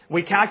expenses.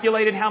 We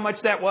calculated how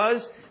much that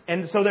was.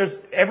 And so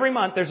every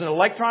month there's an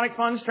electronic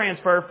funds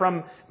transfer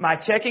from my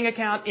checking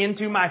account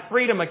into my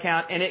freedom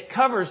account. And it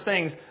covers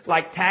things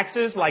like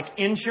taxes, like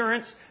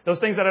insurance, those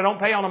things that I don't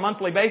pay on a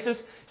monthly basis.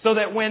 So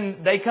that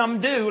when they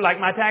come due, like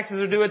my taxes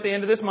are due at the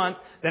end of this month,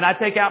 then I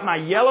take out my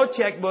yellow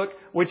checkbook,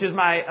 which is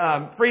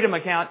my freedom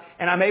account,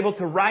 and I'm able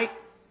to write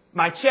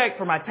my check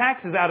for my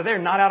taxes out of there,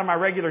 not out of my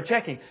regular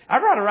checking.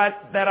 I'd rather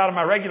write that out of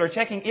my regular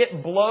checking.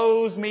 It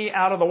blows me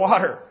out of the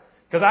water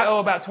because I owe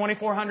about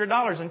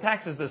 $2,400 in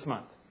taxes this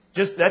month.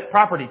 Just that's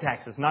property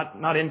taxes,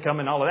 not income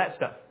and all of that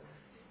stuff.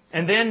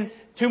 And then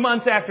 2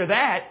 months after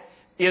that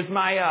is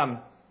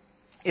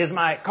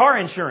my car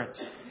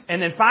insurance.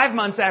 And then 5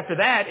 months after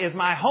that is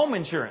my home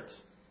insurance.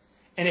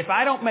 And if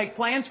I don't make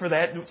plans for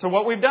that, so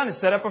what we've done is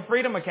set up a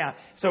Freedom account.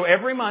 So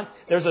every month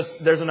there's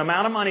an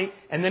amount of money,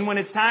 and then when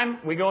it's time,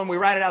 we go and we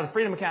write it out of the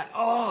Freedom account.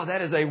 Oh,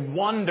 that is a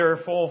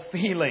wonderful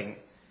feeling,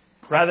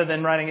 rather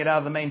than writing it out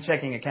of the main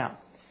checking account.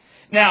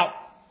 Now,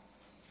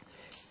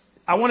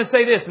 I want to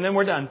say this, and then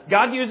we're done.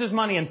 God uses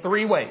money in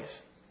 3 ways.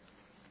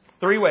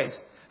 3 ways.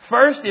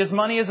 First is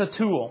money as a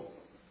tool.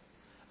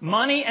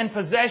 Money and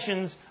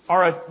possessions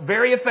are a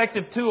very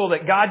effective tool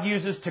that God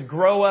uses to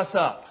grow us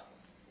up.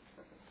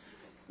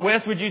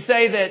 Wes, would you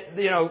say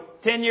that,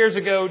 10 years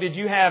ago, did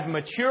you have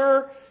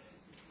mature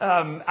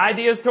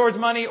ideas towards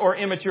money or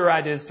immature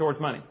ideas towards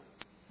money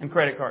and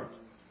credit cards?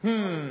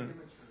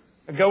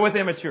 Go with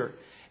immature.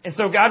 And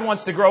so God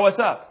wants to grow us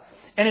up.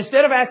 And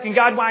instead of asking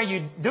God, why are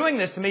you doing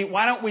this to me?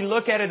 Why don't we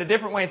look at it a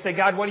different way and say,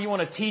 God, what do you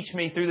want to teach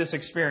me through this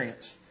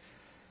experience?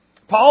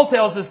 Paul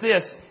tells us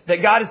this,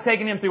 that God has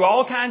taken him through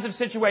all kinds of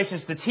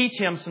situations to teach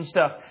him some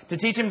stuff, to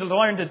teach him to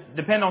learn to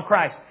depend on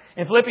Christ.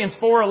 In Philippians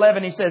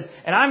 4:11, he says,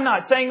 and I'm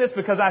not saying this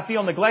because I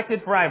feel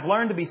neglected, for I have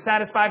learned to be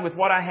satisfied with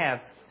what I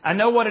have. I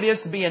know what it is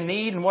to be in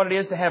need and what it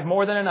is to have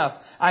more than enough.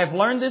 I have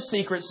learned this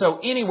secret, so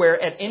anywhere,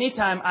 at any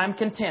time, I'm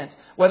content.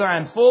 Whether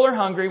I'm full or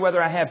hungry,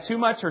 whether I have too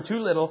much or too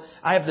little,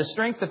 I have the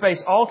strength to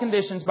face all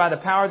conditions by the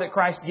power that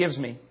Christ gives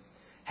me.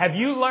 Have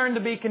you learned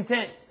to be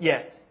content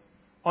yet?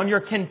 On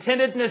your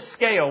contentedness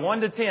scale,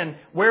 1 to 10,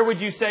 where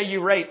would you say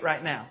you rate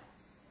right now?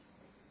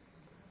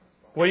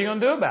 What are you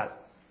going to do about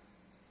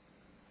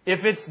it?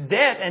 If it's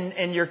debt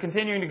and you're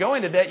continuing to go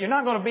into debt, you're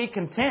not going to be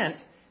content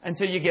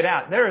until you get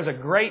out. There is a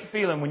great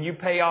feeling when you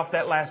pay off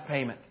that last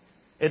payment.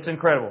 It's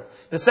incredible.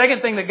 The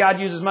second thing that God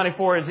uses money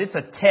for is it's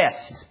a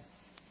test.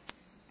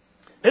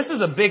 This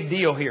is a big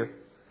deal here.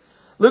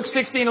 Luke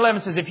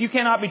 16:11 says, if you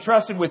cannot be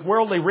trusted with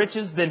worldly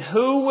riches, then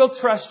who will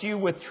trust you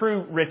with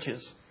true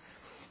riches?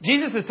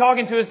 Jesus is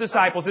talking to His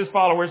disciples, His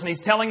followers, and He's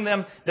telling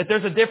them that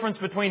there's a difference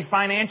between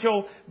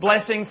financial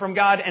blessing from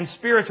God and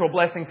spiritual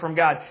blessing from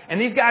God. And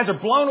these guys are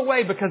blown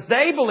away because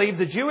they believe,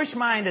 the Jewish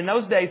mind in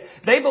those days,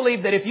 they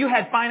believed that if you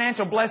had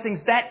financial blessings,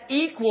 that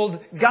equaled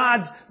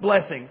God's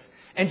blessings.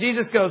 And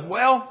Jesus goes,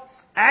 well,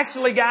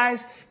 actually,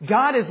 guys,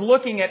 God is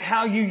looking at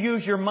how you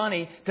use your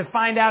money to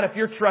find out if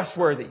you're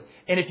trustworthy.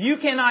 And if you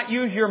cannot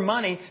use your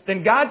money,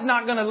 then God's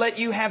not going to let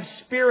you have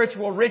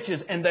spiritual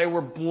riches. And they were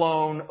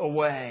blown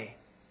away.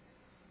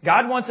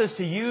 God wants us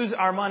to use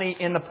our money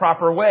in the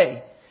proper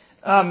way.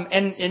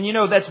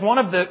 And that's one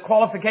of the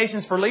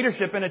qualifications for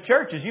leadership in a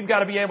church is you've got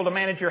to be able to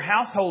manage your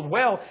household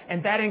well,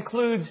 and that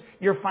includes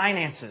your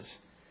finances.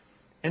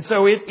 And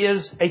so it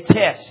is a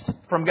test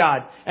from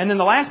God. And then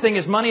the last thing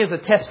is money is a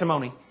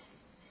testimony.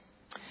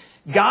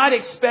 God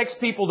expects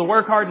people to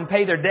work hard and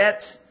pay their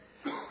debts.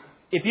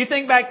 If you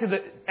think back to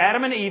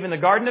Adam and Eve in the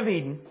Garden of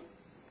Eden,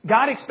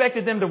 God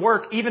expected them to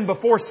work even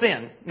before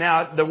sin.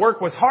 Now, the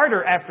work was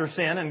harder after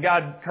sin, and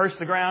God cursed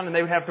the ground, and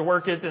they would have to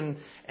work it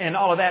and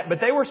all of that. But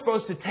they were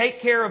supposed to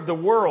take care of the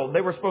world. They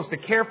were supposed to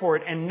care for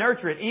it and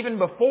nurture it even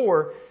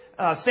before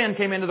sin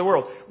came into the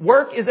world.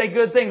 Work is a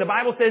good thing. The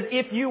Bible says,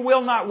 if you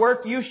will not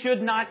work, you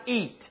should not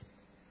eat.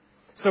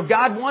 So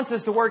God wants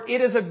us to work.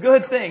 It is a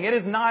good thing. It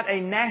is not a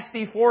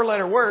nasty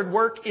 4-letter word.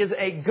 Work is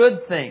a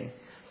good thing.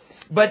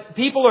 But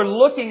people are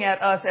looking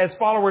at us as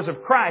followers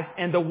of Christ,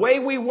 and the way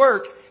we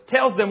work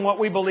tells them what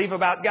we believe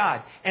about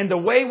God. And the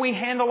way we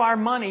handle our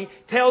money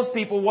tells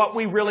people what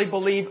we really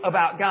believe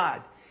about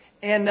God.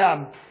 And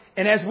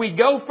as we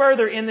go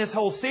further in this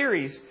whole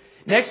series,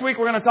 next week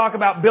we're going to talk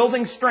about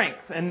building strength.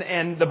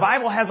 And the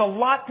Bible has a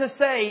lot to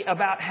say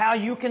about how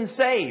you can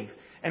save.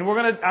 And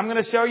I'm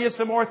going to show you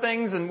some more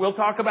things, and we'll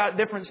talk about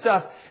different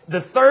stuff.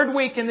 The third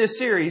week in this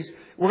series,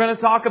 we're going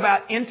to talk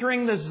about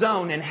entering the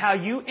zone and how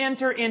you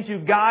enter into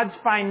God's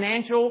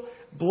financial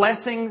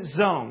blessing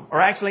zone, or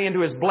actually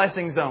into His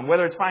blessing zone.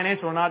 Whether it's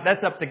financial or not,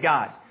 that's up to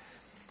God.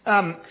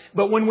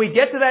 But when we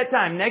get to that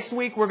time, next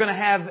week we're going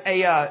to have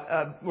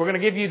we're going to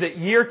give you the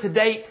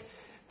year-to-date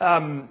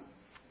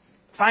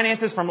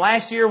finances from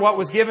last year, what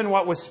was given,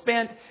 what was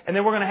spent, and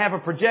then we're going to have a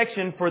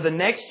projection for the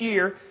next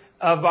year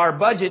of our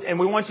budget, and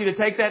we want you to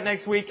take that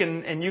next week,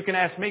 and you can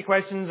ask me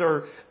questions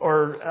or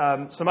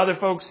some other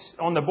folks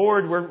on the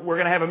board. We're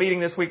going to have a meeting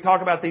this week,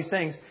 talk about these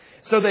things,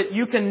 so that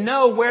you can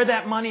know where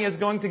that money is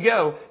going to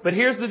go. But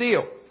here's the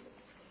deal.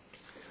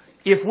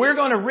 If we're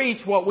going to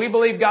reach what we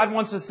believe God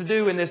wants us to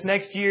do in this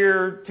next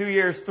year, 2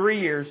 years,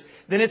 3 years,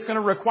 then it's going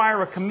to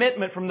require a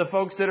commitment from the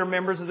folks that are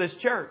members of this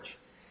church.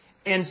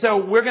 And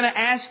so we're going to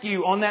ask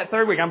you on that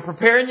third week, I'm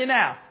preparing you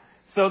now,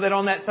 so that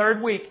on that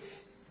third week,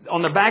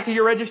 on the back of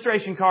your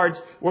registration cards,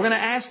 we're going to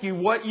ask you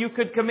what you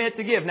could commit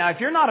to give. Now,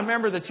 if you're not a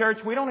member of the church,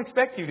 we don't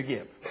expect you to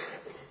give.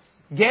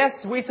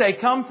 Guests, we say,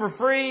 come for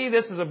free.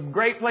 This is a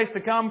great place to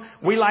come.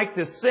 We like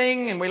to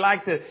sing and we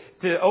like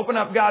to open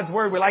up God's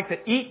Word. We like to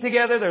eat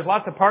together. There's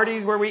lots of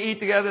parties where we eat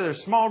together.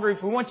 There's small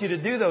groups. We want you to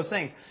do those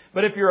things.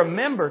 But if you're a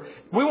member,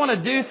 we want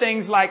to do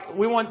things like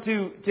we want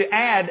to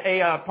add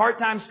a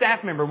part-time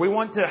staff member. We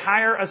want to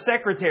hire a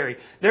secretary.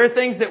 There are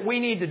things that we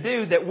need to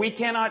do that we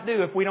cannot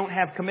do if we don't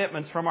have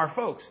commitments from our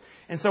folks.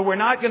 And so we're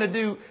not going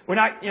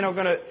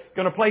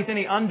to place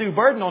any undue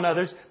burden on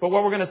others. But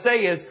what we're going to say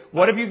is,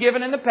 what have you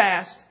given in the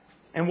past?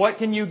 And what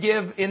can you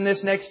give in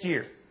this next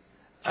year?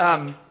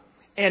 And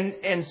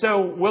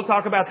so we'll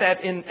talk about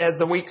that as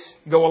the weeks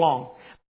go along.